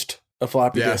used a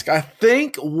floppy disk. I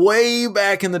think way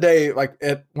back in the day, like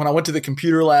when I went to the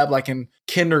computer lab, like in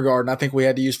kindergarten, I think we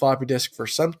had to use floppy disk for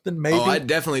something. Maybe. Oh, I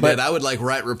definitely did. I would like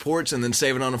write reports and then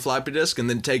save it on a floppy disk, and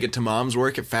then take it to Mom's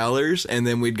work at Fowler's, and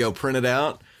then we'd go print it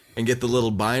out and get the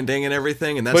little binding and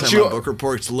everything, and that's how my book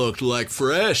reports looked, like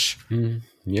fresh.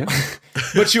 Yeah.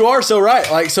 But you are so right.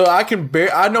 Like, so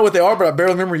I know what they are, but I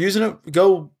barely remember using it.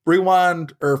 Go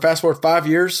rewind or fast forward 5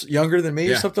 years younger than me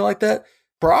or something like that.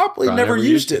 Probably never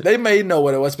used it. They may know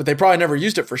what it was, but they probably never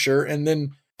used it for sure. And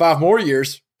then 5 more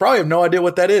years, probably have no idea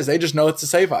what that is. They just know it's a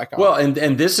save icon. Well,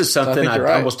 and this is something I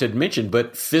right. almost did mention,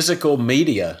 but physical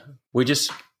media. We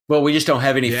just don't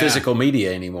have any physical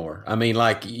media anymore. I mean,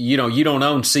 like, you don't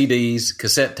own CDs,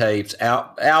 cassette tapes,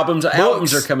 albums. Books.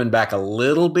 Albums are coming back a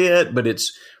little bit, but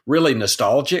it's really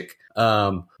nostalgic.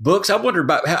 Books. I wonder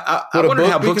about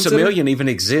how Books A Million even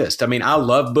exist. I mean, I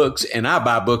love books and I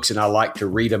buy books and I like to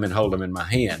read them and hold them in my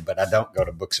hand, but I don't go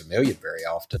to Books A Million very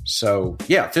often. So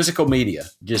yeah, physical media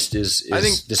just is I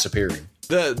think disappearing.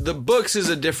 The books is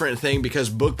a different thing because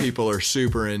book people are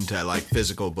super into like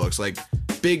physical books. Like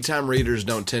big time readers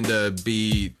don't tend to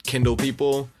be Kindle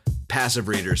people. Passive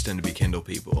readers tend to be Kindle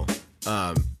people.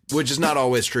 Which is not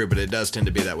always true, but it does tend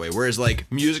to be that way. Whereas like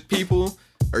music people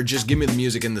are just give me the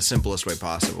music in the simplest way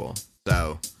possible.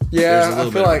 So there's a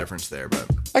little bit of a difference there, but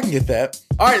I can get that.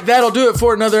 All right, that'll do it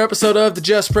for another episode of the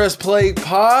Just Press Play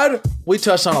pod. We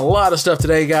touched on a lot of stuff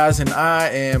today, guys, and I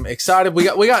am excited. We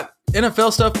got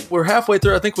NFL stuff. We're halfway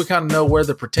through. I think we kind of know where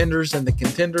the pretenders and the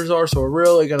contenders are, so we're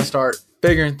really going to start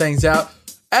figuring things out.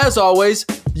 As always,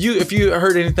 if you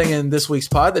heard anything in this week's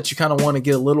pod that you kind of want to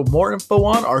get a little more info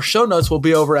on, our show notes will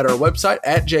be over at our website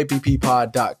at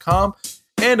jpppod.com.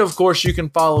 And of course, you can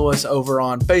follow us over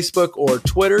on Facebook or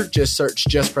Twitter. Just search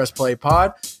Just Press Play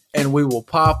Pod and we will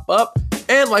pop up.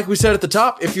 And like we said at the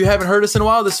top, if you haven't heard us in a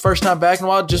while, this is the first time back in a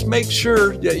while, just make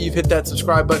sure that you've hit that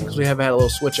subscribe button because we have had a little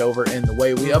switch over in the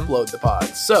way we upload the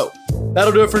pods. So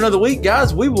that'll do it for another week,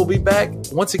 guys. We will be back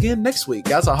once again next week.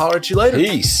 Guys, I'll holler at you later.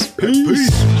 Peace.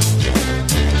 Peace.